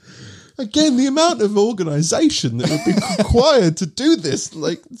 Again, the amount of organisation that would be required to do this.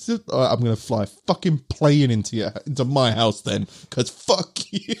 Like, I'm going to fly a fucking plane into my house then, because fuck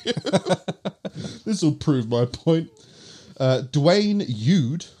you. This will prove my point. Dwayne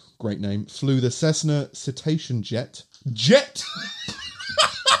Yude, great name, flew the Cessna Citation jet.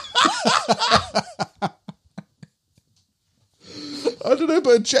 I don't know,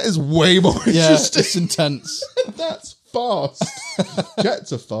 but a jet is way more interesting. Yeah, it's intense. That's fast.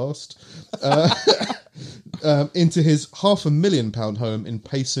 Jets are fast. Into his £500,000 home in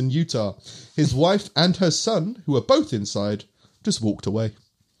Payson, Utah. His wife and her son, who were both inside, just walked away.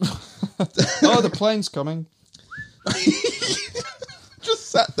 Oh, the plane's coming.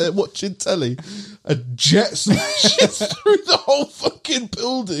 Just sat there watching telly. A jet smashes through the whole fucking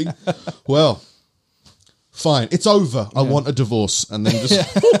building. Well, fine. It's over. I want a divorce. And then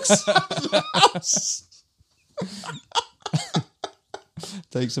just walks out of the house.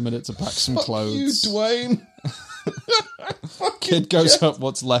 Takes a minute to pack some clothes. You, Dwayne. Kid goes up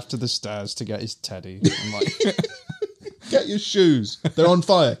what's left of the stairs to get his teddy. I'm like, get your shoes. They're on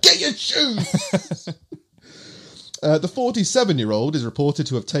fire. Get your shoes. The 47-year-old is reported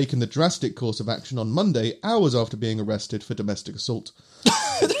to have taken the drastic course of action on Monday, hours after being arrested for domestic assault.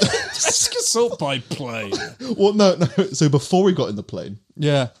 Domestic assault by plane? Well, no. So before he got in the plane,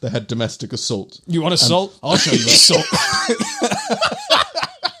 they had domestic assault. You want assault? I'll show you assault.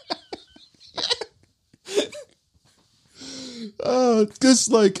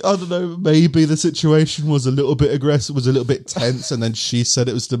 Just like, I don't know, maybe the situation was a little bit aggressive, was a little bit tense, and then she said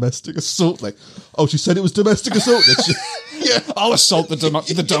it was domestic assault. Like, oh, she said it was domestic assault. I'll assault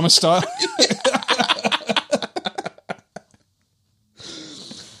the domicile.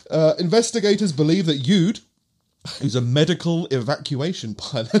 Investigators believe that Yude, who's a medical evacuation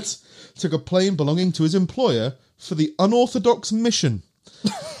pilot, took a plane belonging to his employer for the unorthodox mission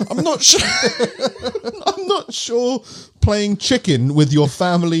I'm not sure. I'm not sure playing chicken with your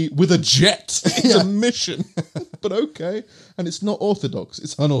family with a jet is a mission, but okay. And it's not orthodox;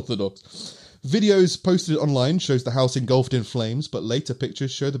 it's unorthodox. Videos posted online shows the house engulfed in flames, but later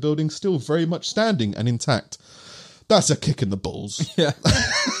pictures show the building still very much standing and intact. That's a kick in the balls. Yeah.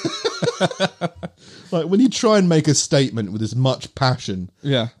 Like when you try and make a statement with as much passion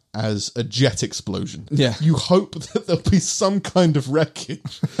as a jet explosion, you hope that there'll be some kind of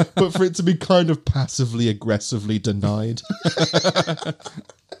wreckage, but for it to be kind of passively aggressively denied.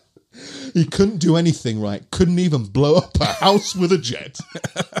 He couldn't do anything right, couldn't even blow up a house with a jet.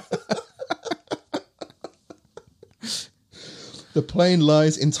 The plane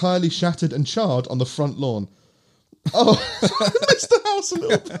lies entirely shattered and charred on the front lawn. Oh, I missed the house a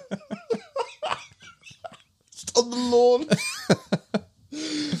little bit. Just on the lawn.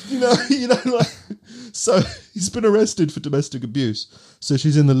 You know, like, so he's been arrested for domestic abuse. So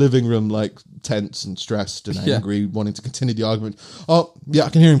she's in the living room, like, tense and stressed and angry, wanting to continue the argument. Oh, yeah, I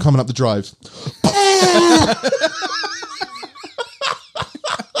can hear him coming up the drive.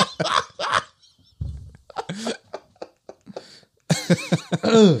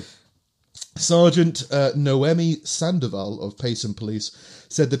 Sergeant Noemi Sandoval of Payson Police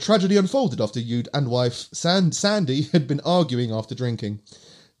said the tragedy unfolded after Yude and wife Sandy had been arguing after drinking.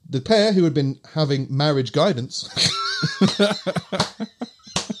 The pair, who had been having marriage guidance...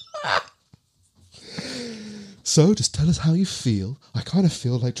 So, just tell us how you feel. I kind of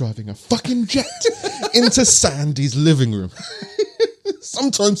feel like driving a fucking jet into Sandy's living room.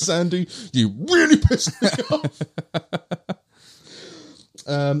 Sometimes, Sandy, you really piss me off.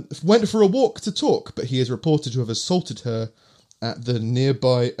 Went for a walk to talk, but he is reported to have assaulted her at the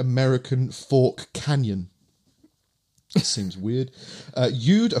nearby American Fork Canyon. It seems weird.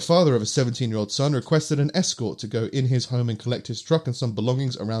 Yude, a father of a 17-year-old son, requested an escort to go in his home and collect his truck and some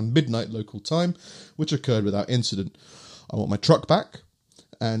belongings around midnight local time, which occurred without incident. I want my truck back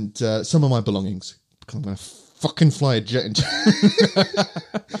and some of my belongings. I'm going to fucking fly a jet into...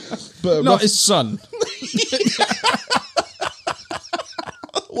 Not his son.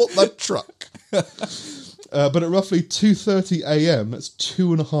 Want my truck. But at roughly 2:30 a.m, that's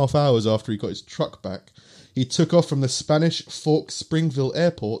 2.5 hours after he got his truck back, he took off from the Spanish Fork Springville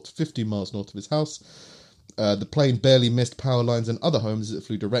Airport, 50 miles north of his house. The plane barely missed power lines and other homes as it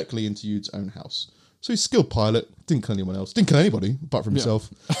flew directly into Yude's own house. So he's a skilled pilot, didn't kill anyone else, didn't kill anybody apart from himself.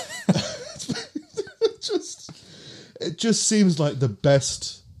 It just seems like the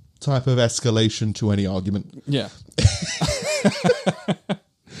best type of escalation to any argument. Yeah.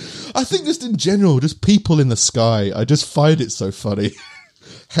 I think just in general, just people in the sky, I just find it so funny.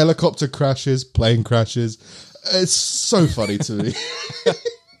 Helicopter crashes, plane crashes. It's so funny to me.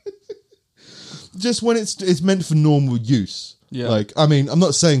 Just when it's meant for normal use. Yeah. Like, I mean, I'm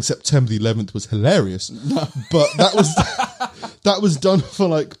not saying September the 11th was hilarious, but that was done for,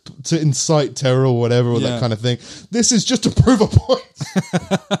 like, to incite terror or whatever, or that kind of thing. This is just to prove a point.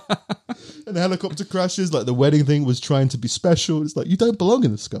 And helicopter crashes, like the wedding thing was trying to be special. It's like, you don't belong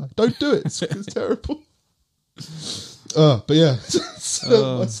in the sky. Don't do it. It's terrible. But yeah.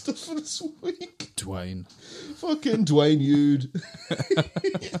 So my stuff for this week. Dwayne. Fucking Dwayne Yude.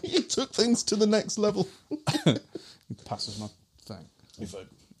 He took things to the next level. He passes my thing.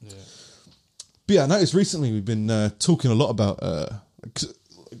 Yeah. But yeah, I noticed recently we've been talking a lot about...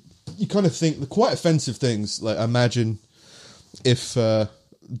 you kind of think the quite offensive things. Like, imagine if...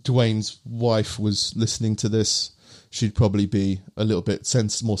 Dwayne's wife was listening to this, she'd probably be a little bit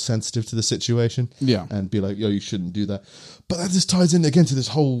more sensitive to the situation. Yeah. And be like, yo, you shouldn't do that. But that just ties in again to this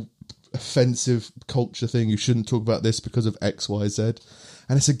whole offensive culture thing. You shouldn't talk about this because of X, Y, Z.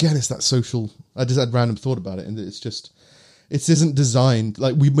 And it's that social... I just had random thought about it, and it's just... It isn't designed...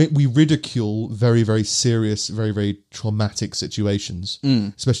 Like, we ridicule very, very serious, very, very traumatic situations.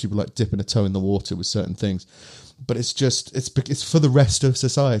 Especially with, like, dipping a toe in the water with certain things. But it's just, it's for the rest of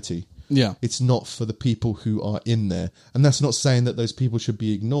society. Yeah. It's not for the people who are in there. And that's not saying that those people should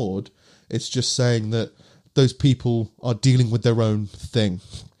be ignored. It's just saying that those people are dealing with their own thing.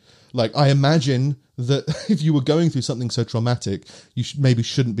 Like, I imagine that if you were going through something so traumatic, you maybe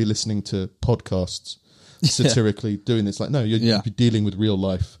shouldn't be listening to podcasts satirically doing this. Like, no, you're dealing with real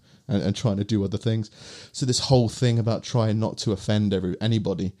life and trying to do other things. So this whole thing about trying not to offend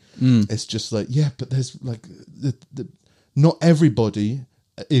anybody, it's just like, yeah, but there's like, not everybody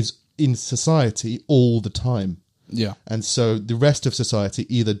is in society all the time. Yeah. And so the rest of society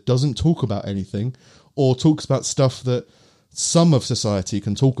either doesn't talk about anything or talks about stuff that some of society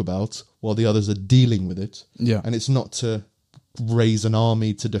can talk about while the others are dealing with it. Yeah. And it's not to raise an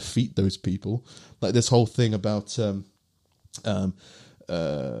army to defeat those people. Like this whole thing about...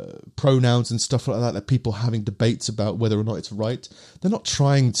 pronouns and stuff like that people having debates about whether or not it's right. They're not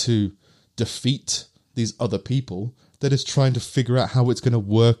trying to defeat these other people. They're just trying to figure out how it's going to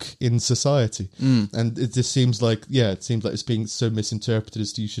work in society. And it just seems like, it's being so misinterpreted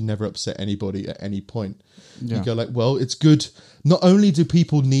as to you should never upset anybody at any point. Yeah. You go like, well, it's good. Not only do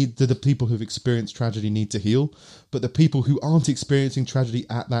the people who've experienced tragedy need to heal, but the people who aren't experiencing tragedy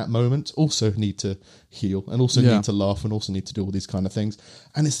at that moment also need to heal and also need to laugh and also need to do all these kind of things.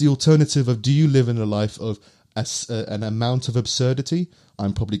 And it's the alternative of, do you live in a life of an amount of absurdity?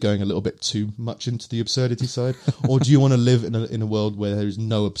 I'm probably going a little bit too much into the absurdity side. Or do you want to live in a world where there is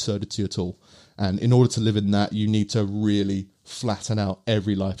no absurdity at all? And in order to live in that, you need to really flatten out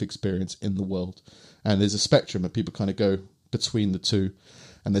every life experience in the world. And there's a spectrum of people kind of go between the two.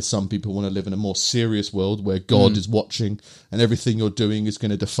 And there's some people who want to live in a more serious world where God is watching and everything you're doing is going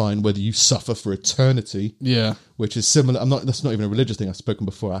to define whether you suffer for eternity. Yeah. Which is similar. That's not even a religious thing. I've spoken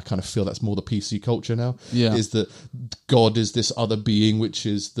before. I kind of feel that's more the PC culture now. Yeah. Is that God is this other being which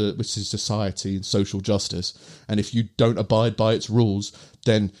is society and social justice. And if you don't abide by its rules,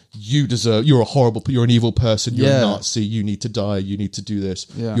 then you're an evil person, you're a Nazi, you need to die, you need to do this.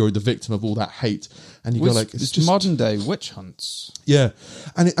 Yeah. You're the victim of all that hate. And you go like, it's just modern day witch hunts. Yeah.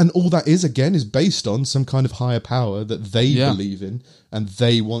 And all that is based on some kind of higher power that they believe in and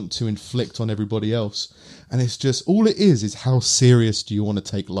they want to inflict on everybody else. And it's just, all it is how serious do you want to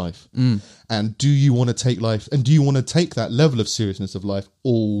take life? And do you want to take life, and do you want to take that level of seriousness of life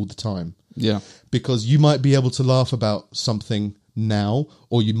all the time? Yeah. Because you might be able to laugh about something now,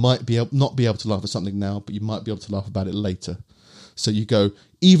 or you might not be able to laugh at something now, but you might be able to laugh about it later. So you go,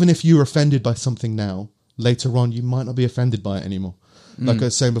 even if you're offended by something now, later on you might not be offended by it anymore. Like I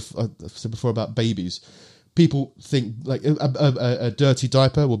was saying before about babies. People think like a dirty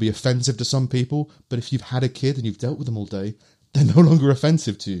diaper will be offensive to some people, but if you've had a kid and you've dealt with them all day, they're no longer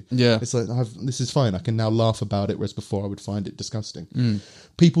offensive to you. Yeah. It's like, this is fine. I can now laugh about it, whereas before I would find it disgusting.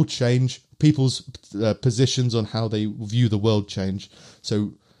 People change. People's positions on how they view the world change.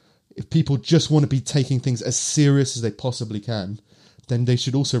 So if people just want to be taking things as serious as they possibly can, then they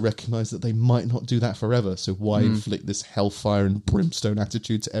should also recognise that they might not do that forever. So why inflict this hellfire and brimstone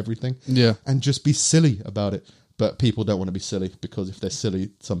attitude to everything? Yeah. And just be silly about it. But people don't want to be silly, because if they're silly,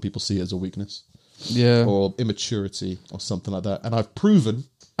 some people see it as a weakness. Yeah. Or immaturity or something like that. And I've proven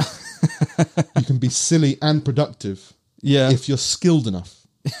you can be silly and productive if you're skilled enough.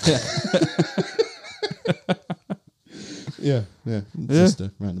 Yeah. Just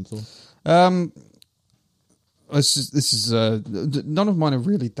a random thought. This is none of mine are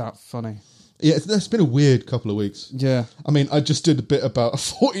really that funny. Yeah, it's been a weird couple of weeks. Yeah. I mean, I just did a bit about a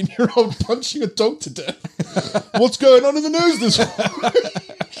 14-year-old punching a dog to death. What's going on in the news this week?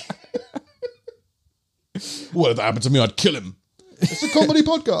 Well, if that happened to me, I'd kill him. It's a comedy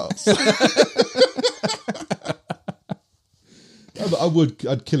podcast.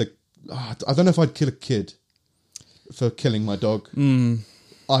 I'd kill I don't know if I'd kill a kid for killing my dog.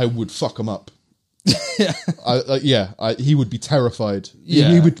 I would fuck him up. He would be terrified.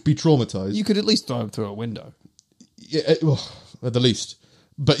 He would be traumatized. You could at least throw him through a window. Yeah, at the least.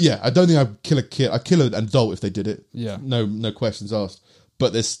 But yeah, I don't think I'd kill a kid. I'd kill an adult if they did it. Yeah, no questions asked.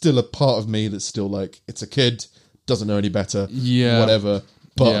 But there's still a part of me that's still like, it's a kid, doesn't know any better. Yeah, whatever.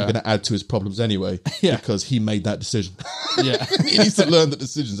 But I'm going to add to his problems anyway because he made that decision. Yeah, he needs to learn that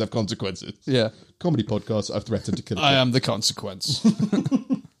decisions have consequences. Yeah, comedy podcast. I've threatened to kill a kid. I am the consequence.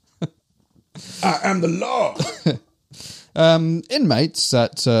 I am the law. Inmates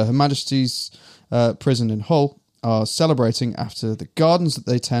at Her Majesty's prison in Hull are celebrating after the gardens that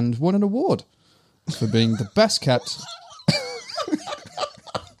they tend won an award for being the best kept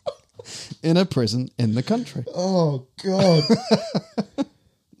in a prison in the country. Oh, God.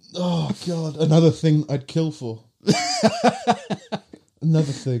 Oh, God. Another thing I'd kill for.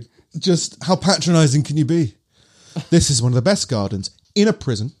 Another thing. Just how patronising can you be? This is one of the best gardens in a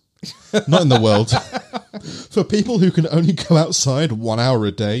prison. Not in the world. For people who can only go outside 1 hour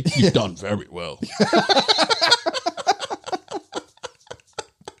a day, you've done very well.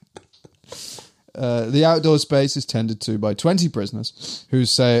 The outdoor space is tended to by 20 prisoners who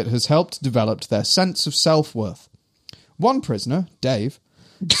say it has helped develop their sense of self-worth. One prisoner, Dave,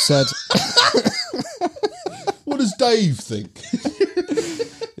 said... What does Dave think?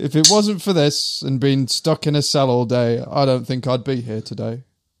 If it wasn't for this and being stuck in a cell all day, I don't think I'd be here today.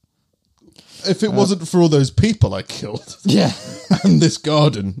 If it wasn't for all those people I killed, and this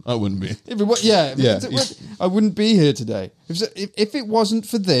garden, I wouldn't be. I wouldn't be here today. If it wasn't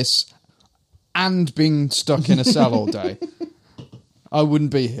for this and being stuck in a cell all day, I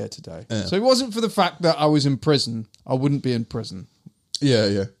wouldn't be here today. Yeah. So it wasn't for the fact that I was in prison, I wouldn't be in prison.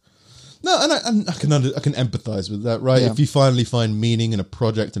 Yeah. No, and I can empathise with that, right? Yeah. If you finally find meaning in a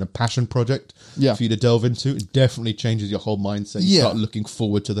project and a passion project for you to delve into, it definitely changes your whole mindset. You start looking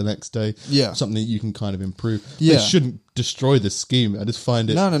forward to the next day. Yeah. Something that you can kind of improve. Yeah. They shouldn't destroy this scheme. I just find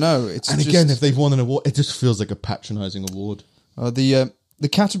it... No. Again, if they've won an award, it just feels like a patronising award. The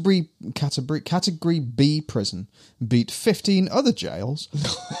category B prison beat 15 other jails.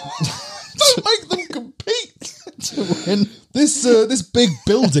 Don't make them compete to win. This big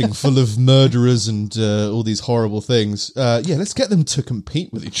building full of murderers and all these horrible things. Let's get them to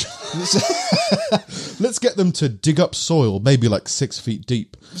compete with each other. Let's get them to dig up soil, maybe like 6 feet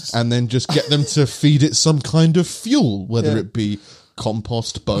deep, and then just get them to feed it some kind of fuel, whether it be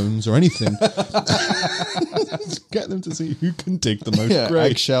compost, bones, or anything. Get them to see who can dig the most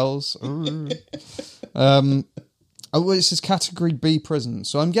grave. Eggshells. It says category B prison,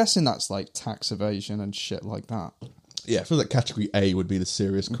 so I'm guessing that's like tax evasion and shit like that. Yeah, I feel like category A would be the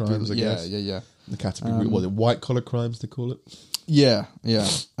serious crimes, I guess. Yeah. The category, white collar crimes, they call it? Yeah.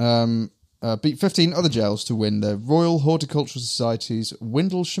 Beat 15 other jails to win the Royal Horticultural Society's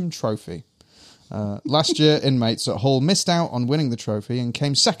Windlesham Trophy. Last year, inmates at Hull missed out on winning the trophy and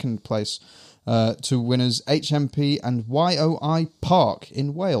came second place to winners HMP and YOI Park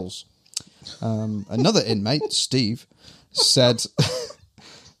in Wales. Another inmate, Steve, said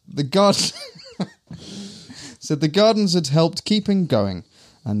the gardens had helped keeping going,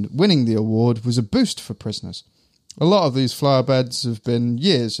 and winning the award was a boost for prisoners. A lot of these flower beds have been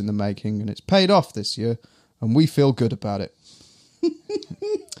years in the making, and it's paid off this year, and we feel good about it.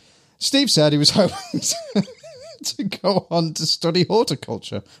 Steve said he was hoping to go on to study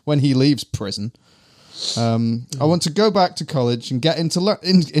horticulture when he leaves prison. I want to go back to college and get into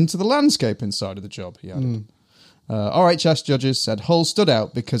the landscaping side of the job, he added. RHS judges said Hull stood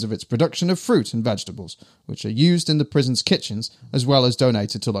out because of its production of fruit and vegetables, which are used in the prison's kitchens as well as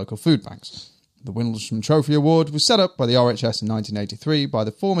donated to local food banks. The Windlesham Trophy Award was set up by the RHS in 1983 by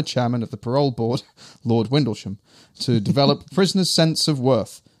the former chairman of the parole board, Lord Windlesham, to develop prisoners' sense of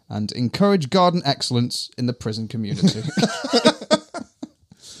worth and encourage garden excellence in the prison community.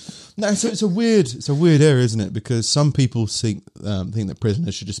 No, so it's a weird area, isn't it? Because some people think that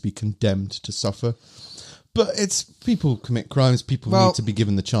prisoners should just be condemned to suffer, but it's people commit crimes. People need to be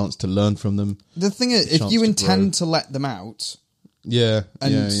given the chance to learn from them. The thing is, if you intend to let them out,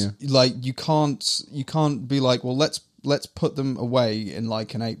 like you can't be like, well, let's put them away in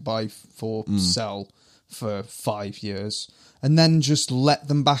like an 8x4 cell for 5 years. And then just let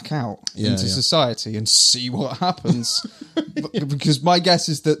them back out into society and see what happens. Because my guess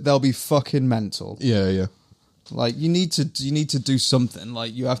is that they'll be fucking mental. Yeah. Like you need to do something.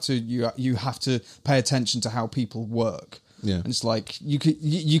 Like you have to pay attention to how people work. Yeah, and it's like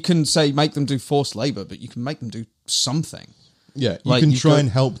you can say make them do forced labor, but you can make them do something. Yeah, you can try and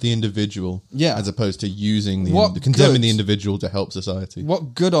help the individual, as opposed to using condemning the individual to help society.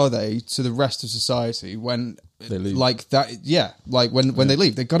 What good are they to the rest of society when they leave? Like that? Yeah, like when they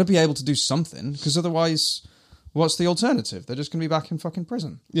leave, they've got to be able to do something, because otherwise, what's the alternative? They're just going to be back in fucking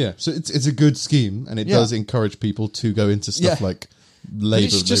prison. Yeah, so it's a good scheme, and it does encourage people to go into stuff like labor.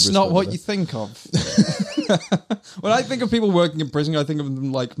 But it's just not what you think of. When I think of people working in prison, I think of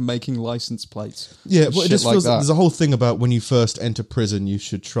them like making license plates. Yeah, well, it just feels like there's a whole thing about when you first enter prison, you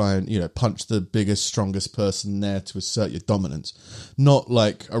should try and punch the biggest, strongest person there to assert your dominance, not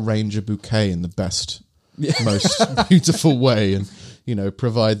like arrange a bouquet in the best, most beautiful way and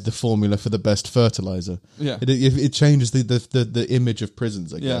provide the formula for the best fertilizer. Yeah, it changes the image of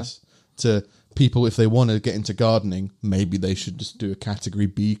prisons, I guess, to people. If they want to get into gardening, maybe they should just do a category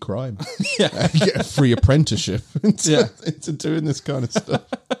B crime. Get a free apprenticeship into doing this kind of stuff.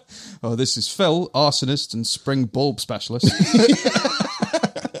 Oh, this is Phil, arsonist and spring bulb specialist.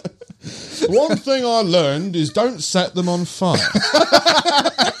 One thing I learned is don't set them on fire.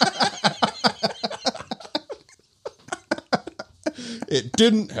 It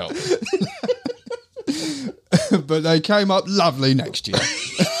didn't help. But they came up lovely next year.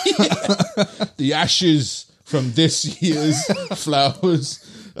 The ashes from this year's flowers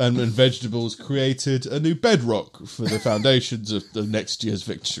and vegetables created a new bedrock for the foundations of the next year's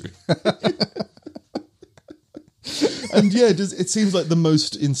victory. And it seems like the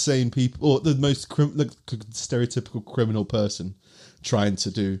most insane people, or the most stereotypical criminal person trying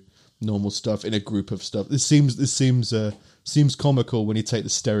to do normal stuff in a group of stuff. This seems comical when you take the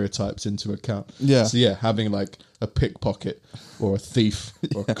stereotypes into account. Yeah. So having like a pickpocket or a thief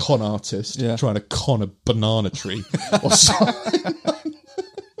or a con artist trying to con a banana tree or something.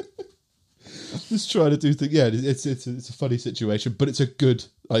 Just trying to do things. Yeah, it's a funny situation, but it's a good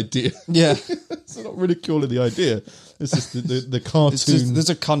idea. Yeah. It's not ridiculing the idea. It's just the cartoon. There's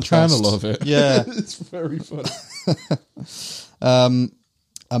a contrast panel of it. Yeah. It's very funny.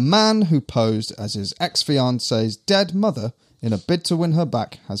 A man who posed as his ex-fiance's dead mother in a bid to win her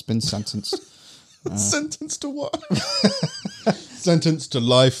back has been sentenced. Sentenced to what? Sentenced to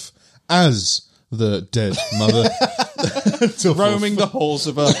life as the dead mother. Roaming the halls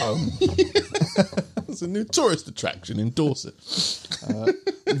of her home. It's a new tourist attraction in Dorset.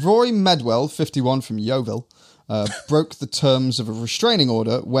 Roy Medwell, 51, from Yeovil, broke the terms of a restraining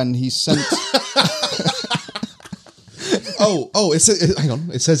order when he sent... hang on.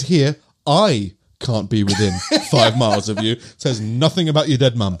 It says here, I can't be within 5 miles of you. It says nothing about your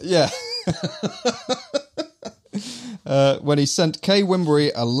dead mum. Yeah. When he sent Kay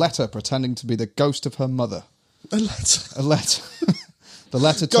Wimbury a letter pretending to be the ghost of her mother. A letter? A letter. The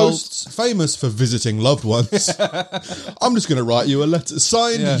letter Ghosts, famous for visiting loved ones. I'm just going to write you a letter.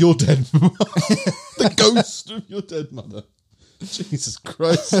 Signed, your dead mum. The ghost of your dead mother. Jesus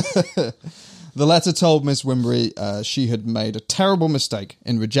Christ. The letter told Miss Wimbury she had made a terrible mistake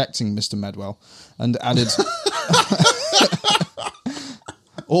in rejecting Mr. Medwell and added,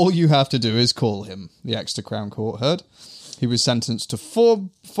 all you have to do is call him, the Exeter Crown Court heard. He was sentenced to 4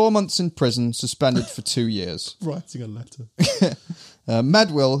 months in prison, suspended for 2 years. Writing a letter.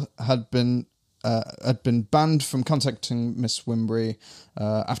 Medwell had been banned from contacting Miss Wimbury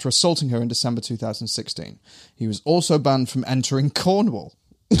after assaulting her in December 2016. He was also banned from entering Cornwall.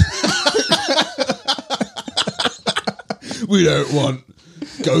 We don't want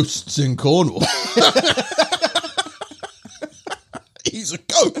ghosts in Cornwall. He's a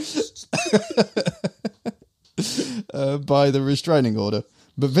ghost. By the restraining order,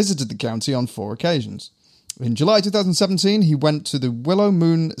 but visited the county on 4 occasions. In July 2017, he went to the Willow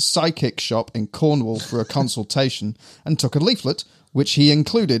Moon Psychic Shop in Cornwall for a consultation and took a leaflet, which he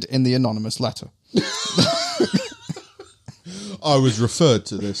included in the anonymous letter. I was referred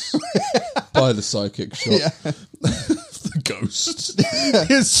to this by the psychic shop. Yeah. The ghost.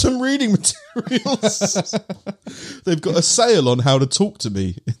 Here's some reading materials. They've got a sale on how to talk to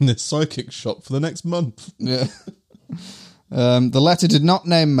me in this psychic shop for the next month. Yeah. The letter did not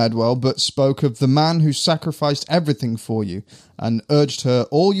name Medwell, but spoke of the man who sacrificed everything for you and urged her,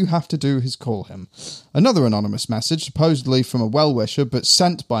 all you have to do is call him. Another anonymous message, supposedly from a well-wisher, but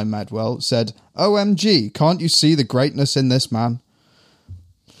sent by Medwell, said, OMG, can't you see the greatness in this man?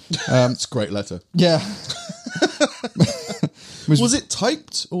 It's a great letter. Yeah. Was it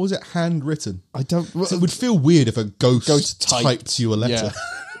typed or was it handwritten? I don't... So it would feel weird if a ghost typed you a letter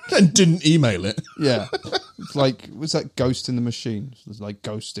and didn't email it. Yeah. It's like, was that Ghost in the Machine? It was like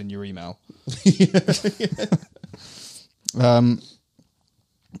Ghost in your email.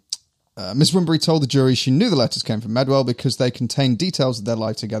 Miss Wimbury told the jury she knew the letters came from Medwell because they contained details of their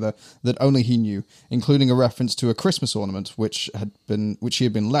life together that only he knew, including a reference to a Christmas ornament which she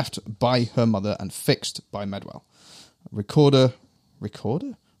had been left by her mother and fixed by Medwell. Recorder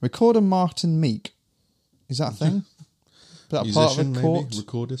Martin Meek. Is that a thing? That musician, part of a court? Maybe?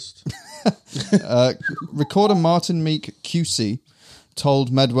 Recordist? Recorder Martin Meek, QC,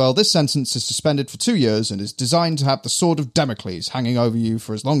 told Medwell this sentence is suspended for 2 years and is designed to have the sword of Damocles hanging over you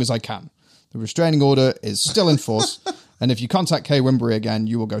for as long as I can. The restraining order is still in force, and if you contact Kay Wimbury again,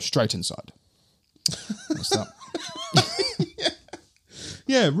 you will go straight inside. What's that?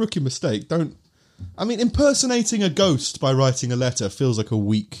 Yeah, rookie mistake. Impersonating a ghost by writing a letter feels like a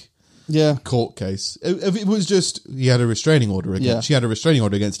weak court case. If it was just he had a restraining order against, she had a restraining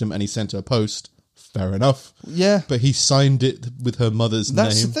order against him, and he sent her a post. Fair enough. Yeah, but he signed it with her mother's name.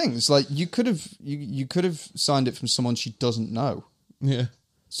 That's the thing. It's like you could have signed it from someone she doesn't know. Yeah,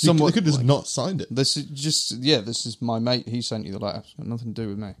 someone could have just not signed it. This is my mate. He sent you the letter. It's got nothing to do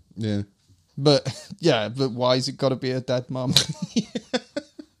with me. Yeah, but why has it got to be a dead mum?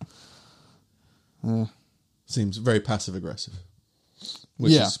 Seems very passive aggressive.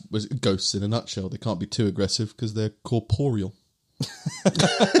 Which is ghosts in a nutshell. They can't be too aggressive because they're corporeal.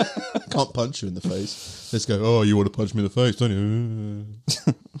 Can't punch you in the face. Let's go, oh, you want to punch me in the face, don't you?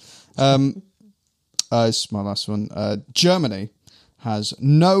 This is my last one. Germany has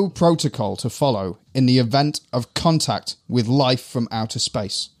no protocol to follow in the event of contact with life from outer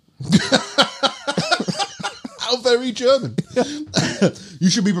space. How very German.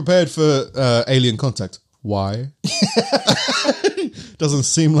 You should be prepared for alien contact. Why? Doesn't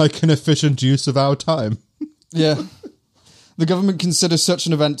seem like an efficient use of our time. Yeah. The government considers such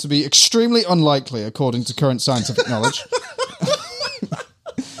an event to be extremely unlikely, according to current scientific knowledge.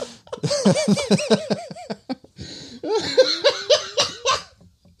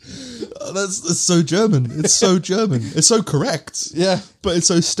 That's so German. It's so German. It's so correct. Yeah. But it's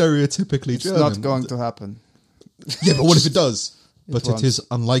so stereotypically German. It's not going to happen. Yeah, but what if it does? But it is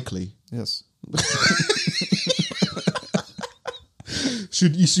unlikely. Yes.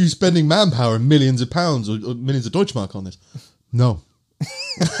 Should you be spending manpower and millions of pounds or millions of Deutschmark on this? No.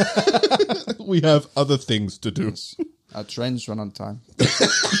 We have other things to do. Yes. Our trains run on time.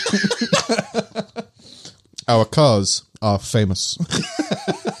 Our cars are famous.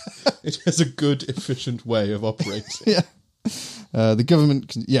 It has a good, efficient way of operating. Yeah. The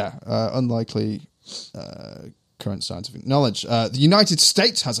government, unlikely current scientific knowledge. The United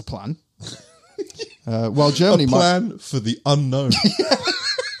States has a plan. While Germany for the unknown.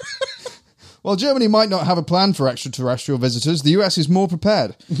 While Germany might not have a plan for extraterrestrial visitors, the US is more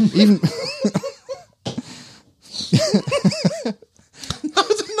prepared. Even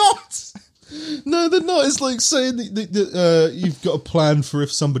No, they're not. It's like saying that you've got a plan for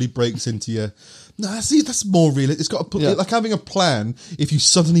if somebody breaks into your... No, see, that's more real. It's got like having a plan if you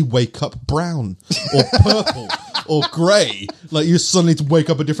suddenly wake up brown or purple or grey. Like you suddenly wake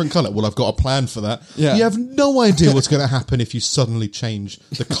up a different colour. Well, I've got a plan for that. Yeah. You have no idea what's going to happen if you suddenly change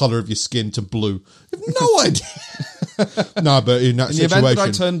the colour of your skin to blue. You have no idea. No, but in that situation... the event that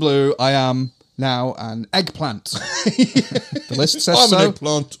I turn blue, I am... now an eggplant. The list says so. I'm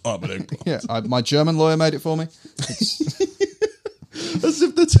an eggplant. Yeah, my German lawyer made it for me. As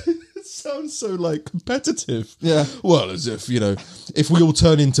if it sounds so like competitive. Yeah. Well, as if, if we all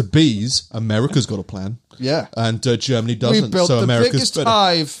turn into bees, America's got a plan. Yeah. And Germany doesn't. We've built so the America's biggest better.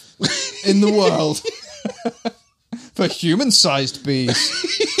 hive in the world for human-sized bees.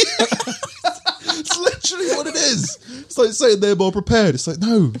 It's literally what it is. It's like saying they're more prepared. It's like,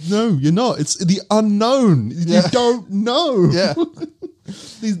 no, you're not. It's the unknown. Yeah. You don't know. Yeah.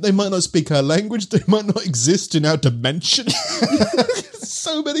 They might not speak our language. They might not exist in our dimension.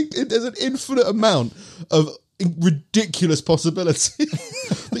 So many. There's an infinite amount of ridiculous possibility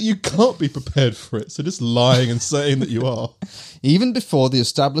that you can't be prepared for it. So just lying and saying that you are. Even before the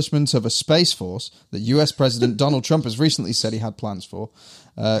establishment of a space force that US President Donald Trump has recently said he had plans for,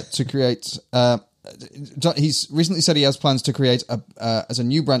 to create... he's recently said he has plans to create as a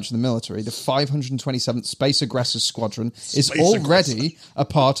new branch of the military. The 527th Space Aggressors Squadron is already a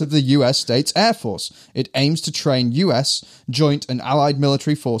part of the US States Air Force. It aims to train US, joint and allied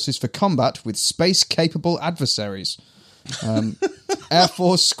military forces for combat with space-capable adversaries. Air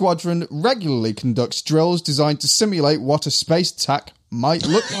Force Squadron regularly conducts drills designed to simulate what a space attack might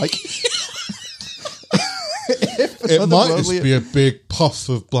look like. It might just be a big puff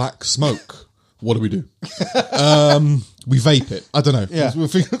of black smoke. What do? We vape it. I don't know. Yeah.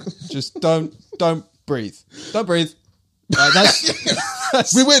 Just don't breathe. Don't breathe.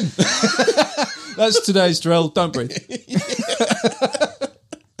 We win. That's today's drill. Don't breathe.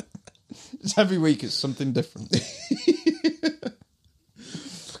 Every week it's something different.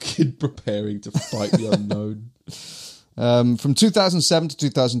 Fucking preparing to fight the unknown. From 2007 to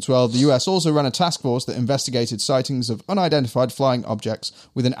 2012, the US also ran a task force that investigated sightings of unidentified flying objects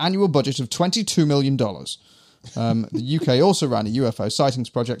with an annual budget of $22 million. The UK also ran a UFO sightings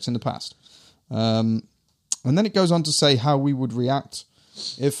project in the past. And then it goes on to say how we would react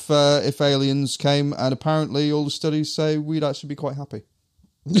if aliens came, and apparently all the studies say we'd actually be quite happy.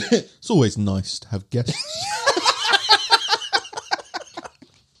 It's always nice to have guests.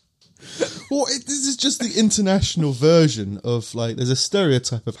 Well, this is just the international version of, like, there's a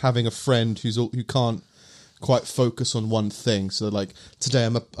stereotype of having a friend who can't quite focus on one thing. So, like, today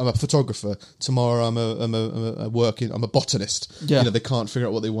I'm a photographer. Tomorrow I'm a botanist. Yeah. They can't figure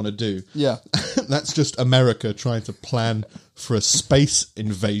out what they want to do. Yeah. That's just America trying to plan for a space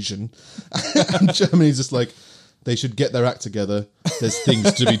invasion. And Germany's just like, they should get their act together. There's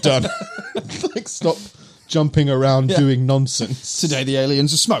things to be done. Like, stop jumping around doing nonsense. Today the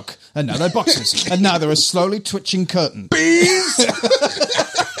aliens are smoke, and now they're boxes, and now they're a slowly twitching curtain. Bees!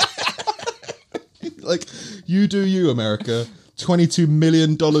 Like, you do you, America. $22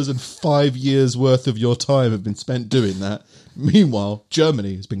 million and 5 years worth of your time have been spent doing that. Meanwhile,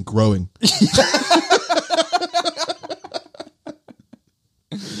 Germany has been growing.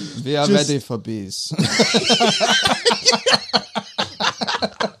 We are ready for bees.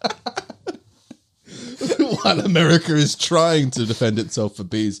 While America is trying to defend itself for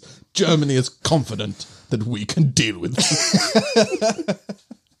bees, Germany is confident that we can deal with them.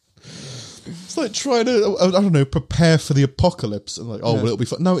 It's like trying to, I don't know, prepare for the apocalypse. And like, well, it'll be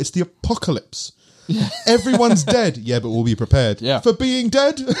fun. No, it's the apocalypse. Yeah. Everyone's dead. Yeah, but we'll be prepared. Yeah. For being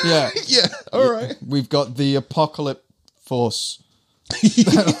dead? Yeah. Yeah, all right. We've got the apocalypse force.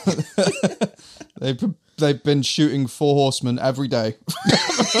 They've been shooting 4 horsemen every day.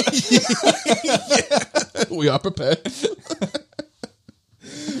 We are prepared.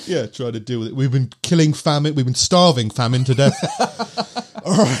 Yeah, try to deal with it. We've been killing famine. We've been starving famine to death.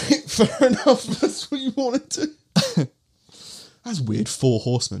 All right, fair enough. That's what you wanted to. That's weird. 4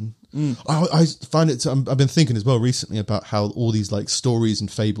 horsemen. I find it. I've been thinking as well recently about how all these like stories and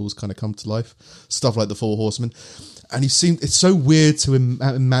fables kind of come to life. Stuff like the 4 horsemen, and it's so weird to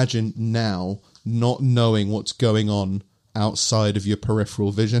imagine now not knowing what's going on outside of your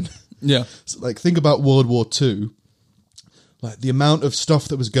peripheral vision. Yeah. So, like, think about World War II. Like, the amount of stuff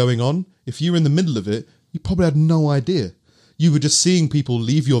that was going on, if you were in the middle of it, you probably had no idea. You were just seeing people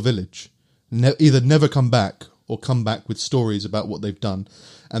leave your village, either never come back or come back with stories about what they've done.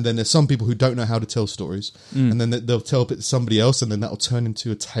 And then there's some people who don't know how to tell stories. And then they'll tell it to somebody else, and then that'll turn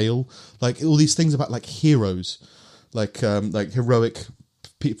into a tale. Like, all these things about, like, heroes. Like heroic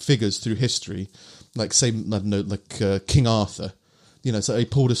figures through history. Like, say, I don't know, like King Arthur. You know, so he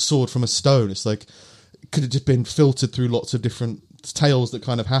pulled a sword from a stone. It's like, it could have just been filtered through lots of different tales that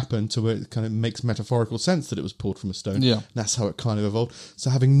kind of happened to where it kind of makes metaphorical sense that it was pulled from a stone. Yeah. And that's how it kind of evolved. So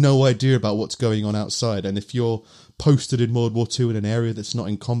having no idea about what's going on outside, and if you're posted in World War II in an area that's not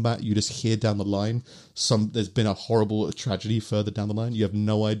in combat, you just hear down the line there's been a horrible tragedy further down the line. You have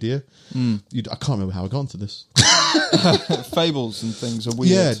no idea. I can't remember how I got into this. Fables and things are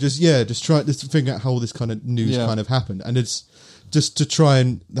weird. Just try to figure out how all this kind of news kind of happened, and it's just to try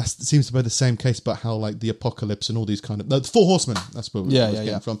and that seems to be the same case about how like the apocalypse and all these kind of the 4 horsemen. That's where I was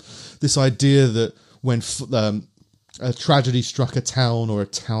getting from. This idea that when a tragedy struck a town or a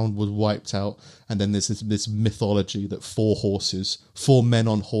town was wiped out, and then there's this mythology that 4 men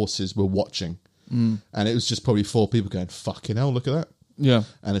on horses were watching, and it was just probably 4 people going, "Fucking hell, look at that!" Yeah,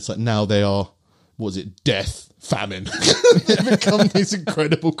 and it's like now they are. What was it? Death, famine. They become these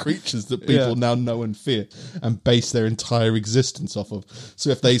incredible creatures that people now know and fear and base their entire existence off of.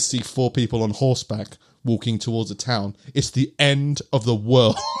 So if they see 4 people on horseback walking towards a town, it's the end of the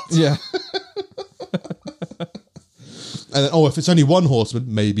world. Yeah. And then, if it's only 1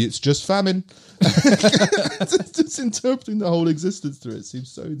 horseman, maybe it's just famine. Just interpreting the whole existence through it seems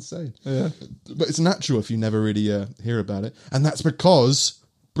so insane. Yeah. But it's natural if you never really hear about it. And that's because,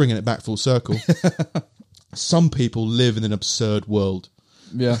 bringing it back full circle, some people live in an absurd world.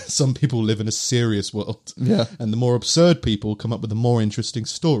 Yeah. Some people live in a serious world. Yeah. And the more absurd people come up with the more interesting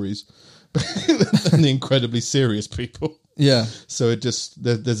stories than the incredibly serious people. Yeah. So it just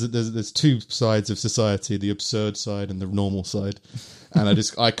there's 2 sides of society, the absurd side and the normal side. And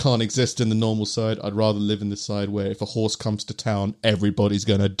I can't exist in the normal side. I'd rather live in the side where if a horse comes to town, everybody's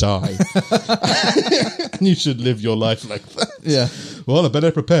going to die. And you should live your life like that. Yeah. Well, I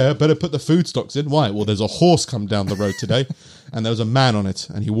better prepare, better put the food stocks in. Why? Well, there's a horse come down the road today, and there was a man on it,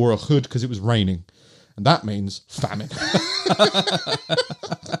 and he wore a hood because it was raining. And that means famine.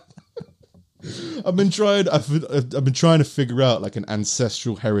 I've been trying to figure out like an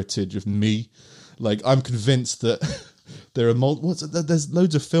ancestral heritage of me. Like, I'm convinced that there are there's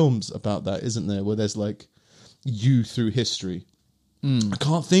loads of films about that, isn't there? Where there's like you through history. I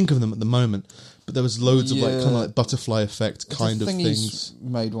can't think of them at the moment, but there was loads of like kind of like butterfly effect kind of things.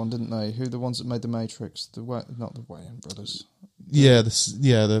 Made one, didn't they? Who the ones that made the Matrix? Not the Wayans brothers.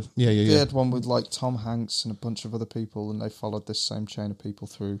 They had one with like Tom Hanks and a bunch of other people, and they followed this same chain of people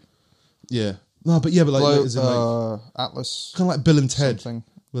through. Yeah. No, but like, is it like Atlas, kind of like Bill and Ted, something.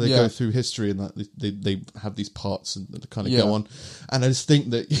 Where they go through history and like they have these parts and that kind of go on. And I just think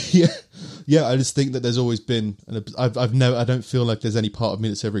that I just think that there's always been, and I don't feel like there's any part of me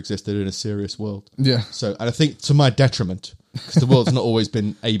that's ever existed in a serious world. Yeah. So, and I think to my detriment, because the world's not always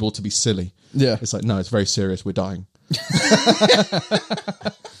been able to be silly. Yeah. It's like, no, it's very serious. We're dying.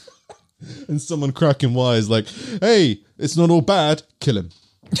 And someone cracking wise like, hey, it's not all bad. Kill him.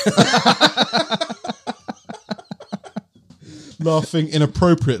 Laughing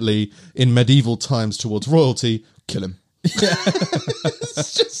inappropriately in medieval times towards royalty, kill him. Yeah.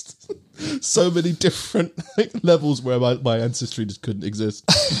 It's just so many different levels where my ancestry just couldn't exist.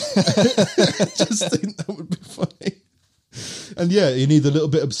 I just think that would be funny. And yeah, you need a little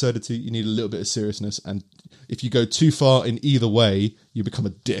bit of absurdity, you need a little bit of seriousness, and if you go too far in either way, you become a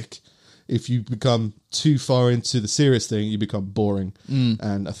dick. If you become too far into the serious thing, you become boring.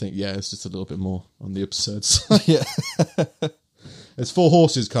 And I think, it's just a little bit more on the absurd side. Yeah. There's 4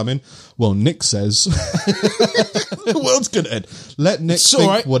 horses coming. Well, Nick says the world's going to end. Let Nick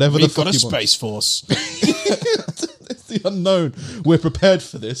think whatever the fuck he wants. We've got a space force. It's the unknown. We're prepared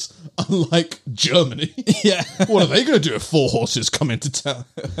for this, unlike Germany. Yeah. What are they going to do if 4 horses come into town?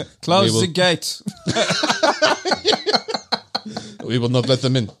 Close the gate. We will not let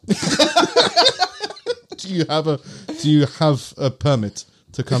them in. Do you have a permit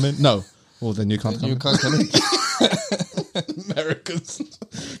to come in? No. Well, then you can't come in. You can't come in. Americans.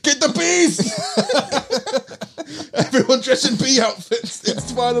 Get bees! Everyone dressed in bee outfits.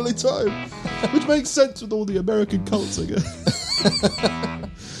 It's finally time. Which makes sense with all the American cults, I guess.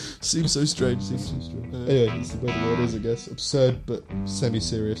 Seems so strange. Anyway, that's the way the world is, I guess. Absurd, but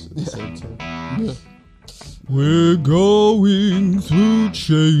semi-serious at the same time. Yeah. We're going through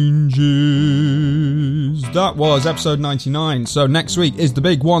changes. That was episode 99. So next week is the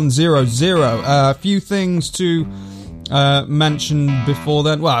big 100. A few things to mention before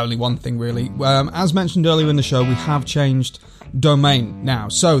then. Well, only one thing really. As mentioned earlier in the show, we have changed domain now.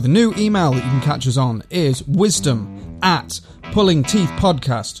 So the new email that you can catch us on is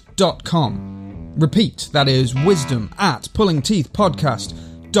wisdom@pullingteethpodcast.com. Repeat, that is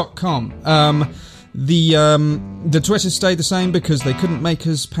wisdom@pullingteethpodcast.com. The Twitter stayed the same because they couldn't make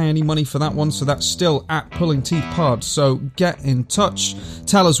us pay any money for that one, so that's still @PullingTeethPod. So get in touch,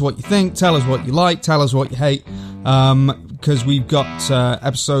 tell us what you think, tell us what you like, tell us what you hate, because we've got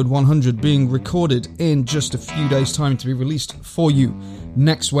episode 100 being recorded in just a few days' time to be released for you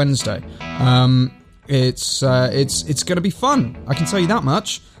next Wednesday. It's going to be fun, I can tell you that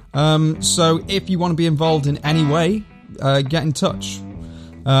much. So if you want to be involved in any way, get in touch.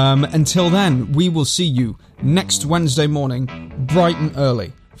 Until then, we will see you next Wednesday morning, bright and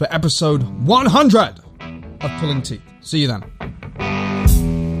early, for episode 100 of Pulling Teeth. See you then.